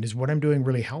notion, is what I'm doing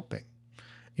really helping?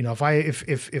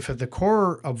 If at the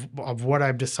core of what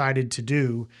I've decided to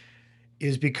do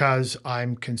is because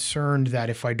I'm concerned that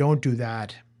if I don't do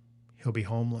that, he'll be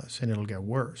homeless and it'll get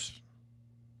worse,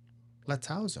 let's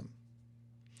house him.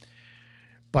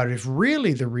 But if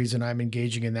really the reason I'm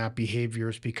engaging in that behavior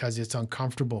is because it's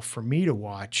uncomfortable for me to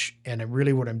watch, and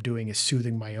really what I'm doing is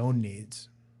soothing my own needs,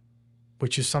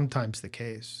 which is sometimes the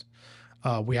case,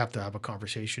 we have to have a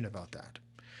conversation about that.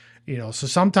 So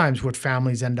sometimes what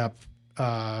families end up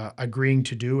agreeing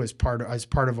to do as part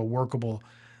of a workable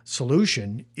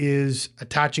solution is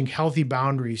attaching healthy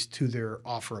boundaries to their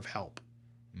offer of help.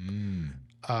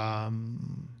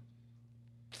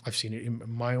 I've seen it in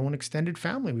my own extended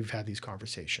family. We've had these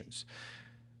conversations.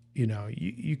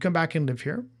 You come back and live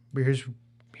here, but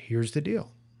here's the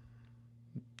deal.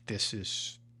 This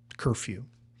is curfew.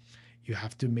 You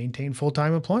have to maintain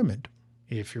full-time employment.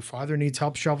 If your father needs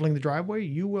help shoveling the driveway,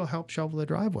 you will help shovel the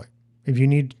driveway. If you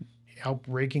need help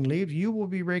raking leaves, you will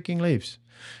be raking leaves.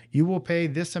 You will pay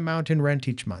this amount in rent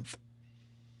each month.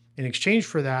 In exchange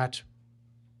for that,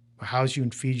 we'll house you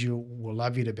and feed you. We'll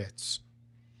love you to bits.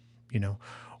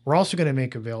 We're also going to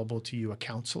make available to you a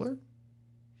counselor.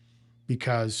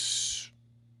 because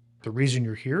the reason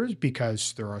you're here is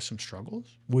because there are some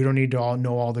struggles. We don't need to all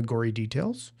know all the gory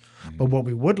details, but what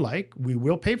we would like, we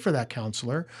will pay for that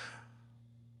counselor,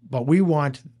 but we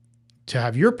want to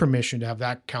have your permission to have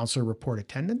that counselor report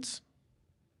attendance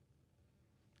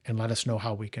and let us know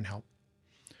how we can help.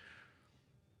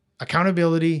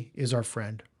 Accountability is our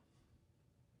friend.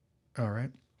 All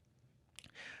right.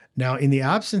 Now, in the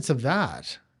absence of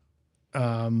that,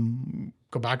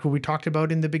 go back to what we talked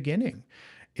about in the beginning.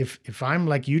 If I'm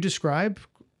like you describe,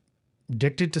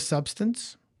 addicted to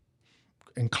substance,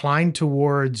 inclined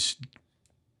towards,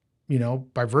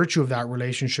 by virtue of that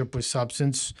relationship with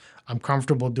substance, I'm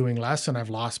comfortable doing less and I've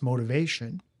lost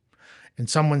motivation. And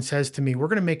someone says to me, we're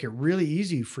going to make it really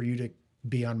easy for you to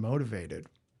be unmotivated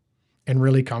and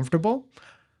really comfortable.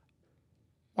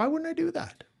 Why wouldn't I do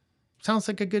that? Sounds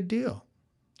like a good deal.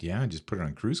 Yeah, just put it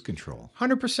on cruise control.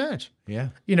 100%. Yeah.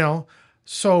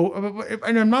 So,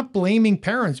 and I'm not blaming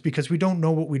parents because we don't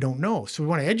know what we don't know. So we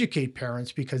want to educate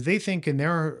parents because they think in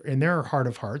their heart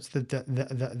of hearts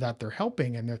that they're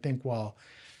helping, and they think, well,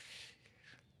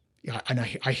 yeah, and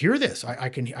I hear this. I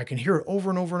can hear it over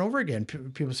and over and over again.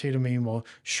 People say to me, well,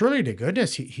 surely to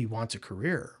goodness he wants a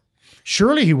career.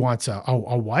 Surely he wants a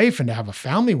wife and to have a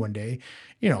family one day.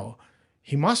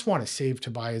 He must want to save to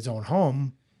buy his own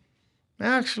home.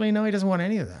 Actually, no, he doesn't want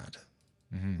any of that.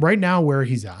 Mm-hmm. Right now, where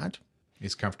he's at,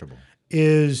 he's comfortable,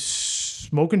 is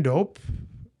smoking dope,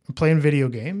 playing video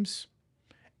games,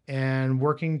 and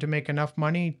working to make enough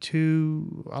money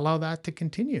to allow that to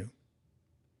continue.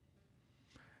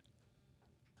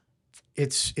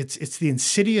 It's the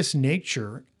insidious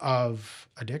nature of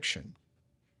addiction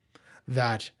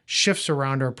that shifts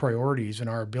around our priorities and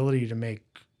our ability to make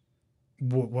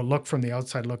what look from the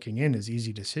outside looking in as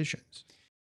easy decisions.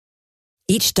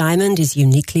 Each diamond is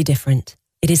uniquely different.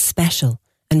 It is special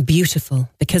and beautiful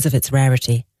because of its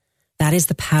rarity. That is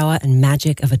the power and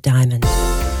magic of a diamond.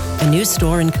 A new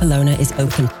store in Kelowna is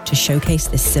open to showcase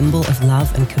this symbol of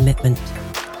love and commitment.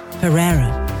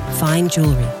 Herrera, fine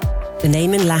jewelry. The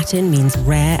name in Latin means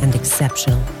rare and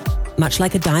exceptional. Much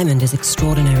like a diamond is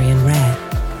extraordinary and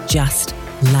rare, just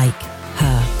like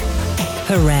her.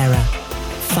 Herrera,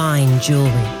 fine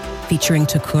jewelry. Featuring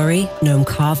Takuri, Noam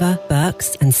Carver,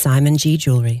 Burks, and Simon G.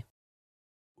 Jewelry.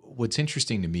 What's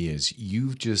interesting to me is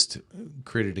you've just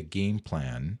created a game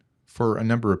plan for a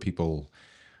number of people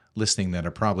listening that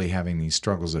are probably having these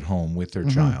struggles at home with their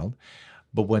child.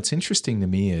 But what's interesting to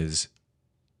me is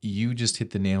you just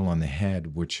hit the nail on the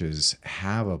head, which is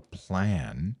have a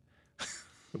plan,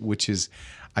 which is,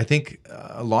 I think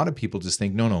a lot of people just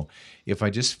think, no, if I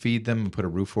just feed them and put a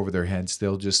roof over their heads,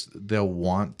 they'll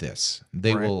want this.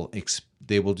 They will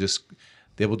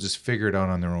just figure it out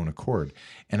on their own accord.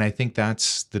 And I think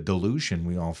that's the delusion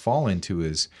we all fall into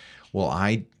is, well,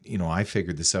 I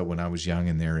figured this out when I was young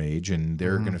and their age, and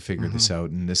they're going to figure this out.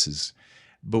 And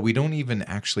but we don't even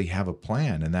actually have a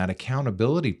plan. And that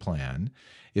accountability plan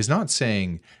is not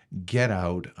saying, get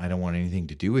out, I don't want anything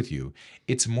to do with you.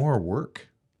 It's more work.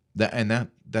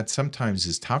 That sometimes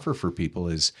is tougher for people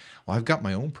is, well, I've got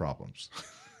my own problems.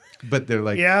 But they're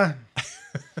like, yeah.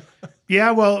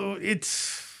 Yeah, well,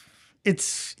 it's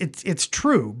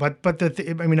true, but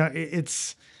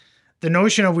it's the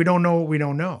notion of we don't know what we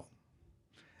don't know.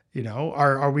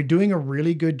 Are we doing a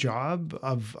really good job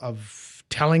of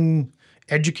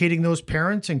educating those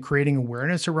parents and creating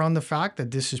awareness around the fact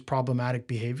that this is problematic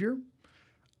behavior?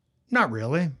 Not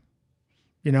really.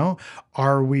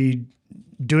 Are we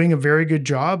doing a very good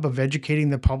job of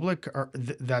educating the public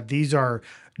that these are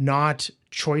not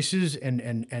choices and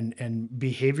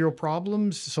behavioral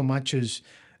problems so much as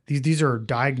these are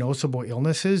diagnosable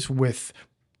illnesses with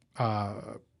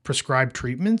prescribed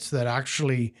treatments that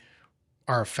actually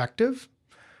are effective?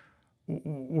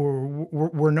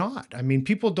 We're not. I mean,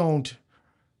 people don't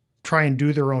try and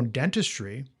do their own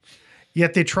dentistry,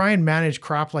 yet they try and manage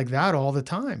crap like that all the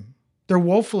time. They're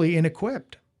woefully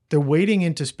inequipped. They're wading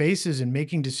into spaces and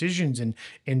making decisions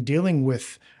and dealing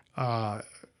with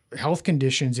health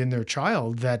conditions in their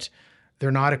child that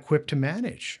they're not equipped to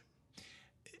manage.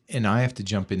 And I have to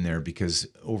jump in there because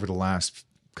over the last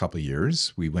couple of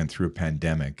years, we went through a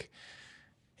pandemic.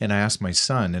 And I asked my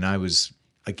son, and I was,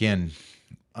 again,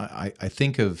 I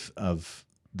think of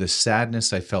the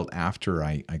sadness I felt after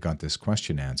I got this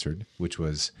question answered, which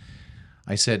was,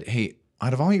 I said, hey,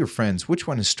 out of all your friends, which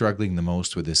one is struggling the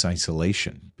most with this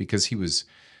isolation? Because he was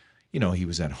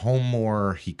at home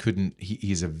more.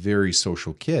 He's a very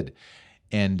social kid.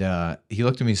 And he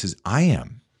looked at me and says, I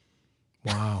am.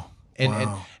 Wow.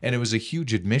 And it was a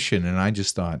huge admission. And I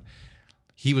just thought,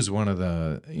 he was one of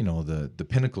the, the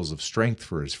pinnacles of strength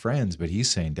for his friends, but he's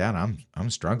saying, Dad, I'm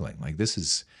struggling. Like this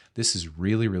is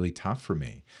really, really tough for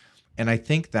me. And I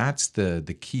think that's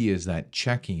the key, is that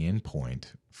checking in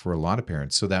point for a lot of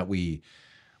parents, so that we're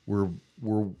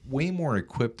way more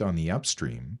equipped on the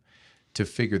upstream to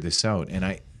figure this out. And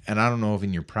I don't know if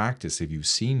in your practice, if you've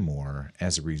seen more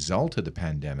as a result of the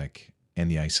pandemic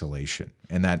and the isolation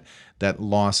and that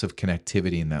loss of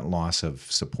connectivity and that loss of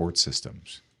support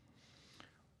systems.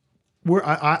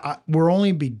 We're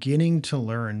only beginning to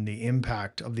learn the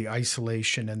impact of the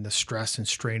isolation and the stress and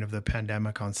strain of the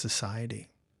pandemic on society.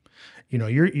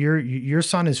 Your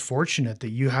son is fortunate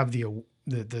that you have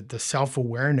the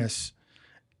self-awareness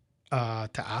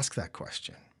to ask that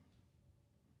question.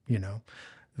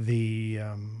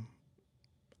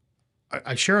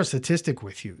 I share a statistic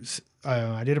with you.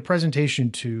 I did a presentation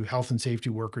to health and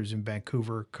safety workers in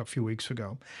Vancouver a few weeks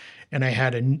ago, and I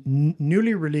had a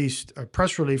newly released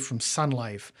press release from Sun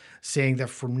Life saying that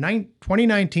from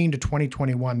 2019 to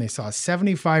 2021, they saw a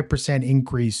 75%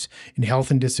 increase in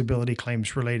health and disability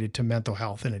claims related to mental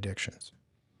health and addictions.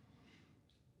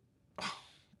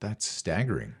 That's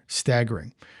staggering.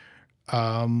 Staggering.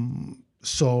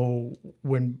 So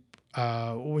when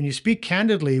you speak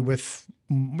candidly with,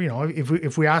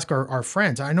 if we ask our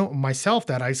friends, I know myself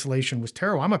that isolation was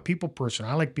terrible. I'm a people person.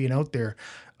 I like being out there.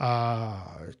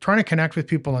 Trying to connect with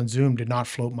people on Zoom did not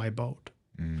float my boat.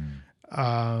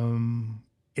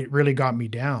 It really got me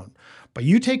down. But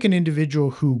you take an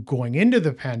individual who, going into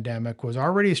the pandemic, was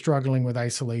already struggling with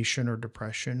isolation or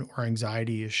depression or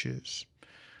anxiety issues.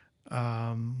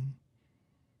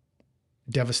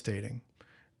 Devastating.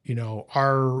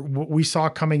 What we saw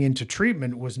coming into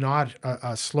treatment was not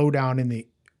a slowdown in the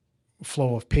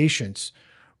flow of patients,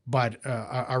 but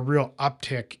a real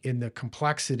uptick in the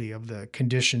complexity of the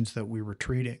conditions that we were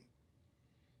treating.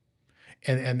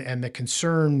 And the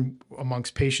concern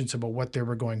amongst patients about what they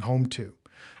were going home to.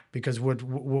 Because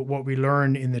what we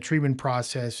learn in the treatment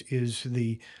process is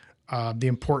the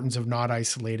importance of not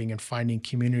isolating and finding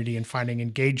community and finding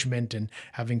engagement and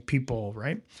having people,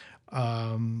 right?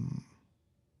 I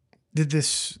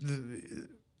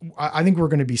think we're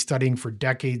going to be studying for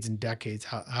decades and decades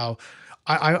how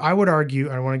I would argue,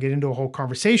 I don't want to get into a whole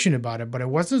conversation about it, but it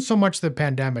wasn't so much the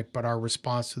pandemic, but our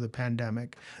response to the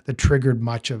pandemic that triggered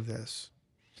much of this.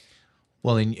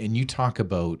 Well, and you talk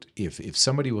about if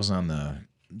somebody was on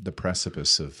the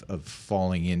precipice of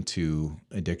falling into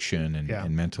addiction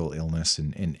and mental illness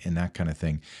and that kind of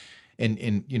thing.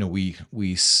 And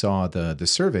we saw the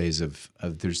surveys of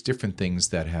there's different things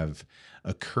that have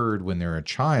occurred when they're a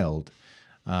child.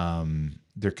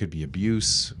 There could be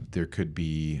abuse. There could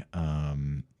be,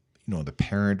 the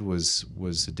parent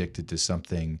was addicted to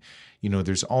something.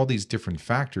 There's all these different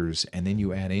factors, and then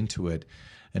you add into it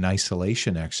an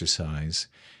isolation exercise.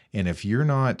 And if you're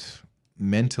not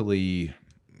mentally,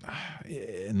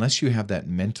 unless you have that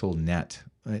mental net,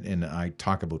 and I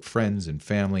talk about friends and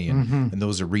family and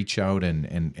those that reach out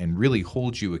and really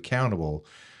hold you accountable,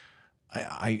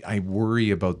 I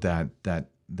worry about that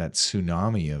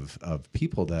tsunami of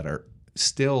people that are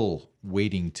still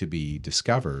waiting to be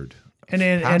discovered. And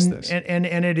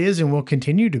it is and will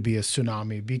continue to be a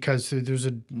tsunami because there's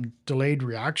a delayed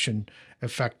reaction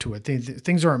effect to it.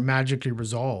 Things aren't magically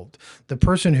resolved. The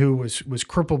person who was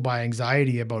crippled by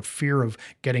anxiety about fear of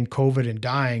getting COVID and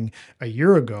dying a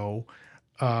year ago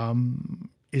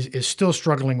is still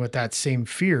struggling with that same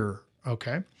fear.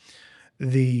 Okay.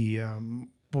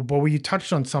 But you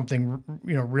touched on something,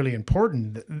 really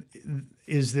important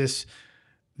is this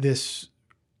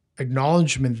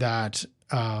acknowledgement that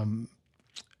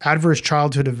adverse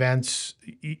childhood events,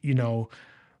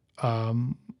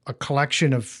 a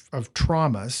collection of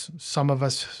traumas, some of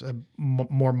us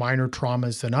more minor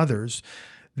traumas than others,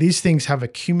 these things have a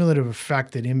cumulative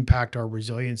effect that impact our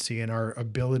resiliency and our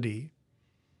ability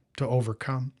to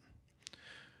overcome.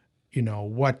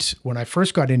 When I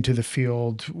first got into the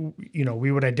field,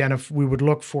 we would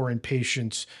look for in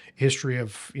patients history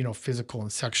of, physical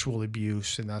and sexual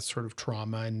abuse and that sort of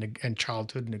trauma and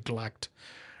childhood neglect.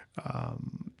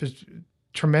 There's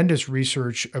tremendous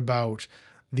research about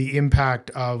the impact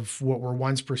of what were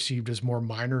once perceived as more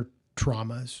minor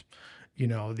traumas,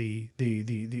 the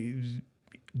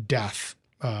death,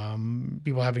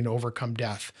 people having to overcome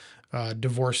death,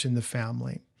 divorce in the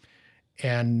family,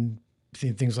 and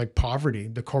things like poverty,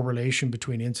 the correlation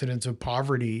between incidents of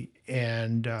poverty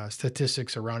and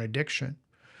statistics around addiction.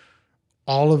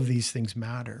 All of these things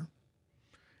matter.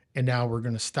 And now we're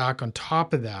going to stack on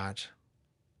top of that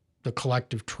the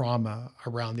collective trauma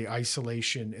around the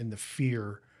isolation and the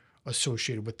fear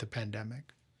associated with the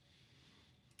pandemic.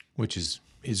 Which is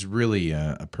is really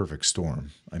a perfect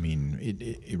storm. I mean,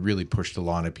 it really pushed a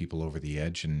lot of people over the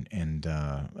edge. And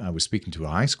I was speaking to a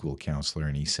high school counselor,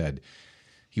 and he said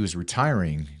he was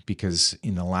retiring because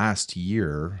in the last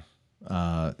year,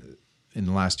 and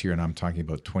I'm talking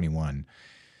about 21,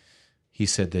 he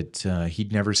said that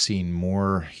he'd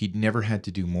never had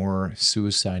to do more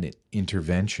suicide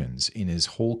interventions in his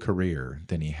whole career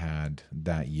than he had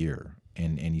that year.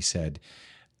 And he said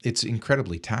it's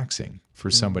incredibly taxing for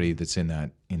somebody that's in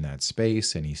that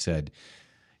space. And he said,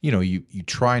 you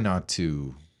try not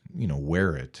to,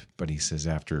 wear it, but he says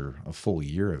after a full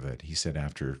year of it, he said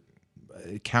after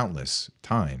countless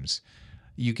times,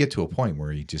 you get to a point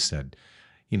where he just said,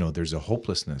 there's a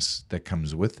hopelessness that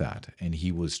comes with that. And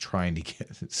he was trying to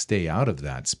stay out of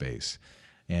that space.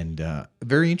 And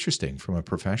very interesting from a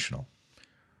professional.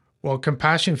 Well,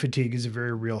 compassion fatigue is a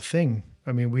very real thing.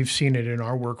 I mean, we've seen it in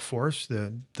our workforce,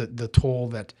 the toll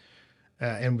that,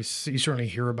 and you certainly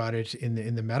hear about it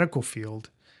in the medical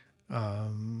field,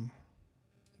 the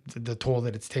toll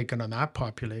that it's taken on that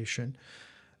population.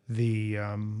 To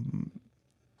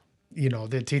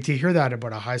hear that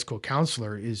about a high school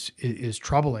counselor is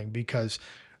troubling, because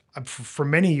for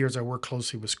many years I worked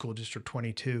closely with School District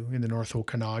 22 in the North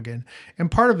Okanagan, and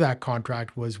part of that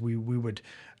contract was we would,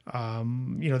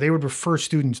 they would refer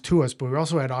students to us, but we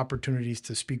also had opportunities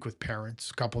to speak with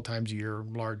parents a couple times a year,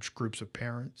 large groups of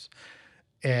parents,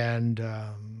 and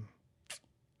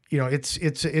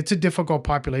it's a difficult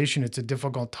population, it's a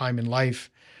difficult time in life,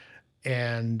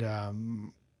 and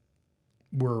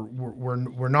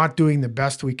we're not doing the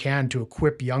best we can to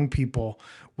equip young people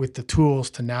with the tools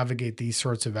to navigate these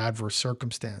sorts of adverse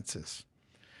circumstances.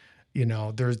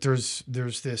 There's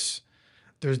this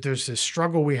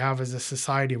struggle we have as a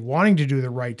society of wanting to do the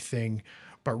right thing,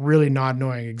 but really not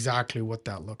knowing exactly what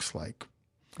that looks like.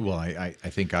 Well, I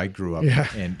think I grew up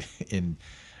and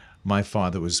my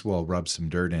father was, rub some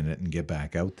dirt in it and get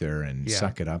back out there and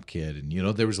suck it up, kid.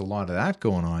 And, there was a lot of that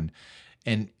going on.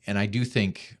 And I do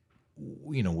think,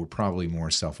 we're probably more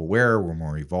self-aware, we're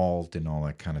more evolved and all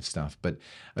that kind of stuff. But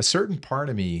a certain part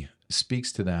of me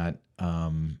speaks to that.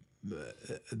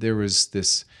 There was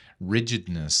this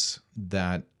rigidness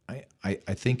that I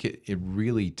think it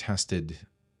really tested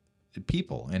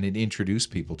people, and it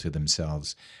introduced people to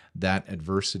themselves, that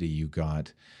adversity you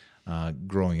got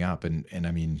growing up. And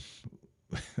I mean,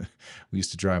 we used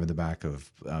to drive in the back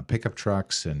of pickup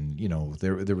trucks, and,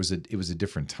 it was a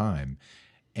different time.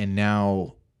 And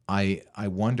now I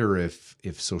wonder if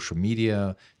social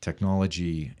media,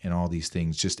 technology, and all these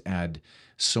things just add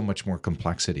so much more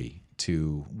complexity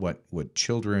to what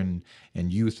children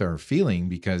and youth are feeling,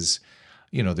 because,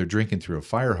 they're drinking through a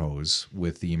fire hose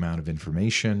with the amount of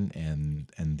information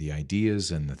and the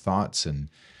ideas and the thoughts. And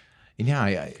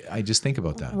I just think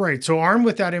about that. Right. So armed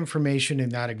with that information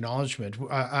and that acknowledgement,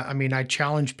 I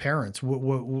challenge parents.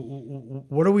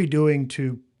 What are we doing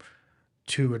to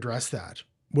address that?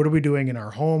 What are we doing in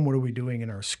our home? What are we doing in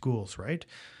our schools, right?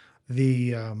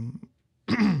 Early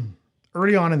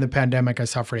on in the pandemic, I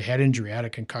suffered a head injury. I had a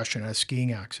concussion, a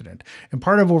skiing accident. And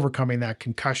part of overcoming that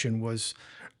concussion was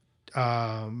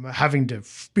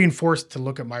being forced to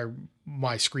look at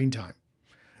my screen time.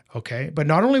 Okay. But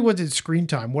not only was it screen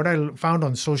time, what I found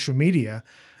on social media,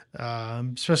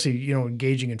 especially,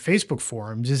 engaging in Facebook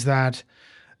forums, is that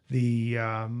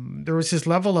there was this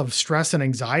level of stress and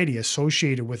anxiety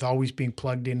associated with always being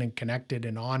plugged in and connected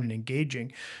and on and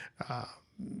engaging.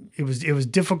 It was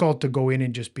difficult to go in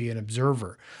and just be an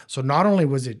observer. So not only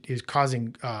was it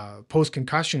causing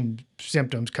post-concussion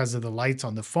symptoms because of the lights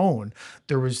on the phone,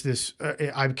 there was this,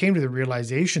 I came to the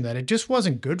realization that it just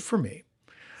wasn't good for me.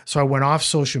 So I went off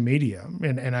social media,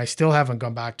 and I still haven't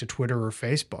gone back to Twitter or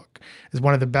Facebook. It's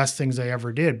one of the best things I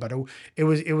ever did. But it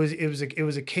was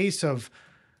a case of,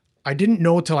 I didn't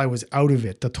know till I was out of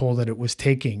it, the toll that it was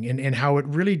taking, and how it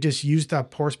really just used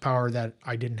that horsepower that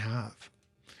I didn't have.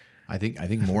 I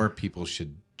think more people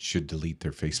should delete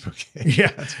their Facebook. Yeah,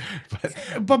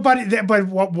 but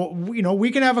what,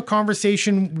 we can have a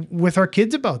conversation with our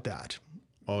kids about that.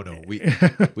 Oh no,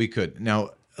 we could. Now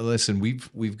listen,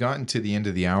 we've gotten to the end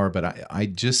of the hour, but I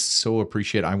just so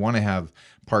appreciate. I want to have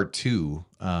part 2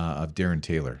 of Darrin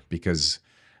Taylor, because,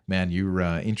 man, you're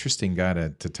an interesting guy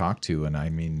to talk to, and I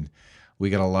mean, we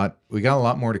got a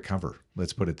lot more to cover.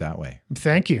 Let's put it that way.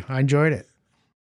 Thank you. I enjoyed it.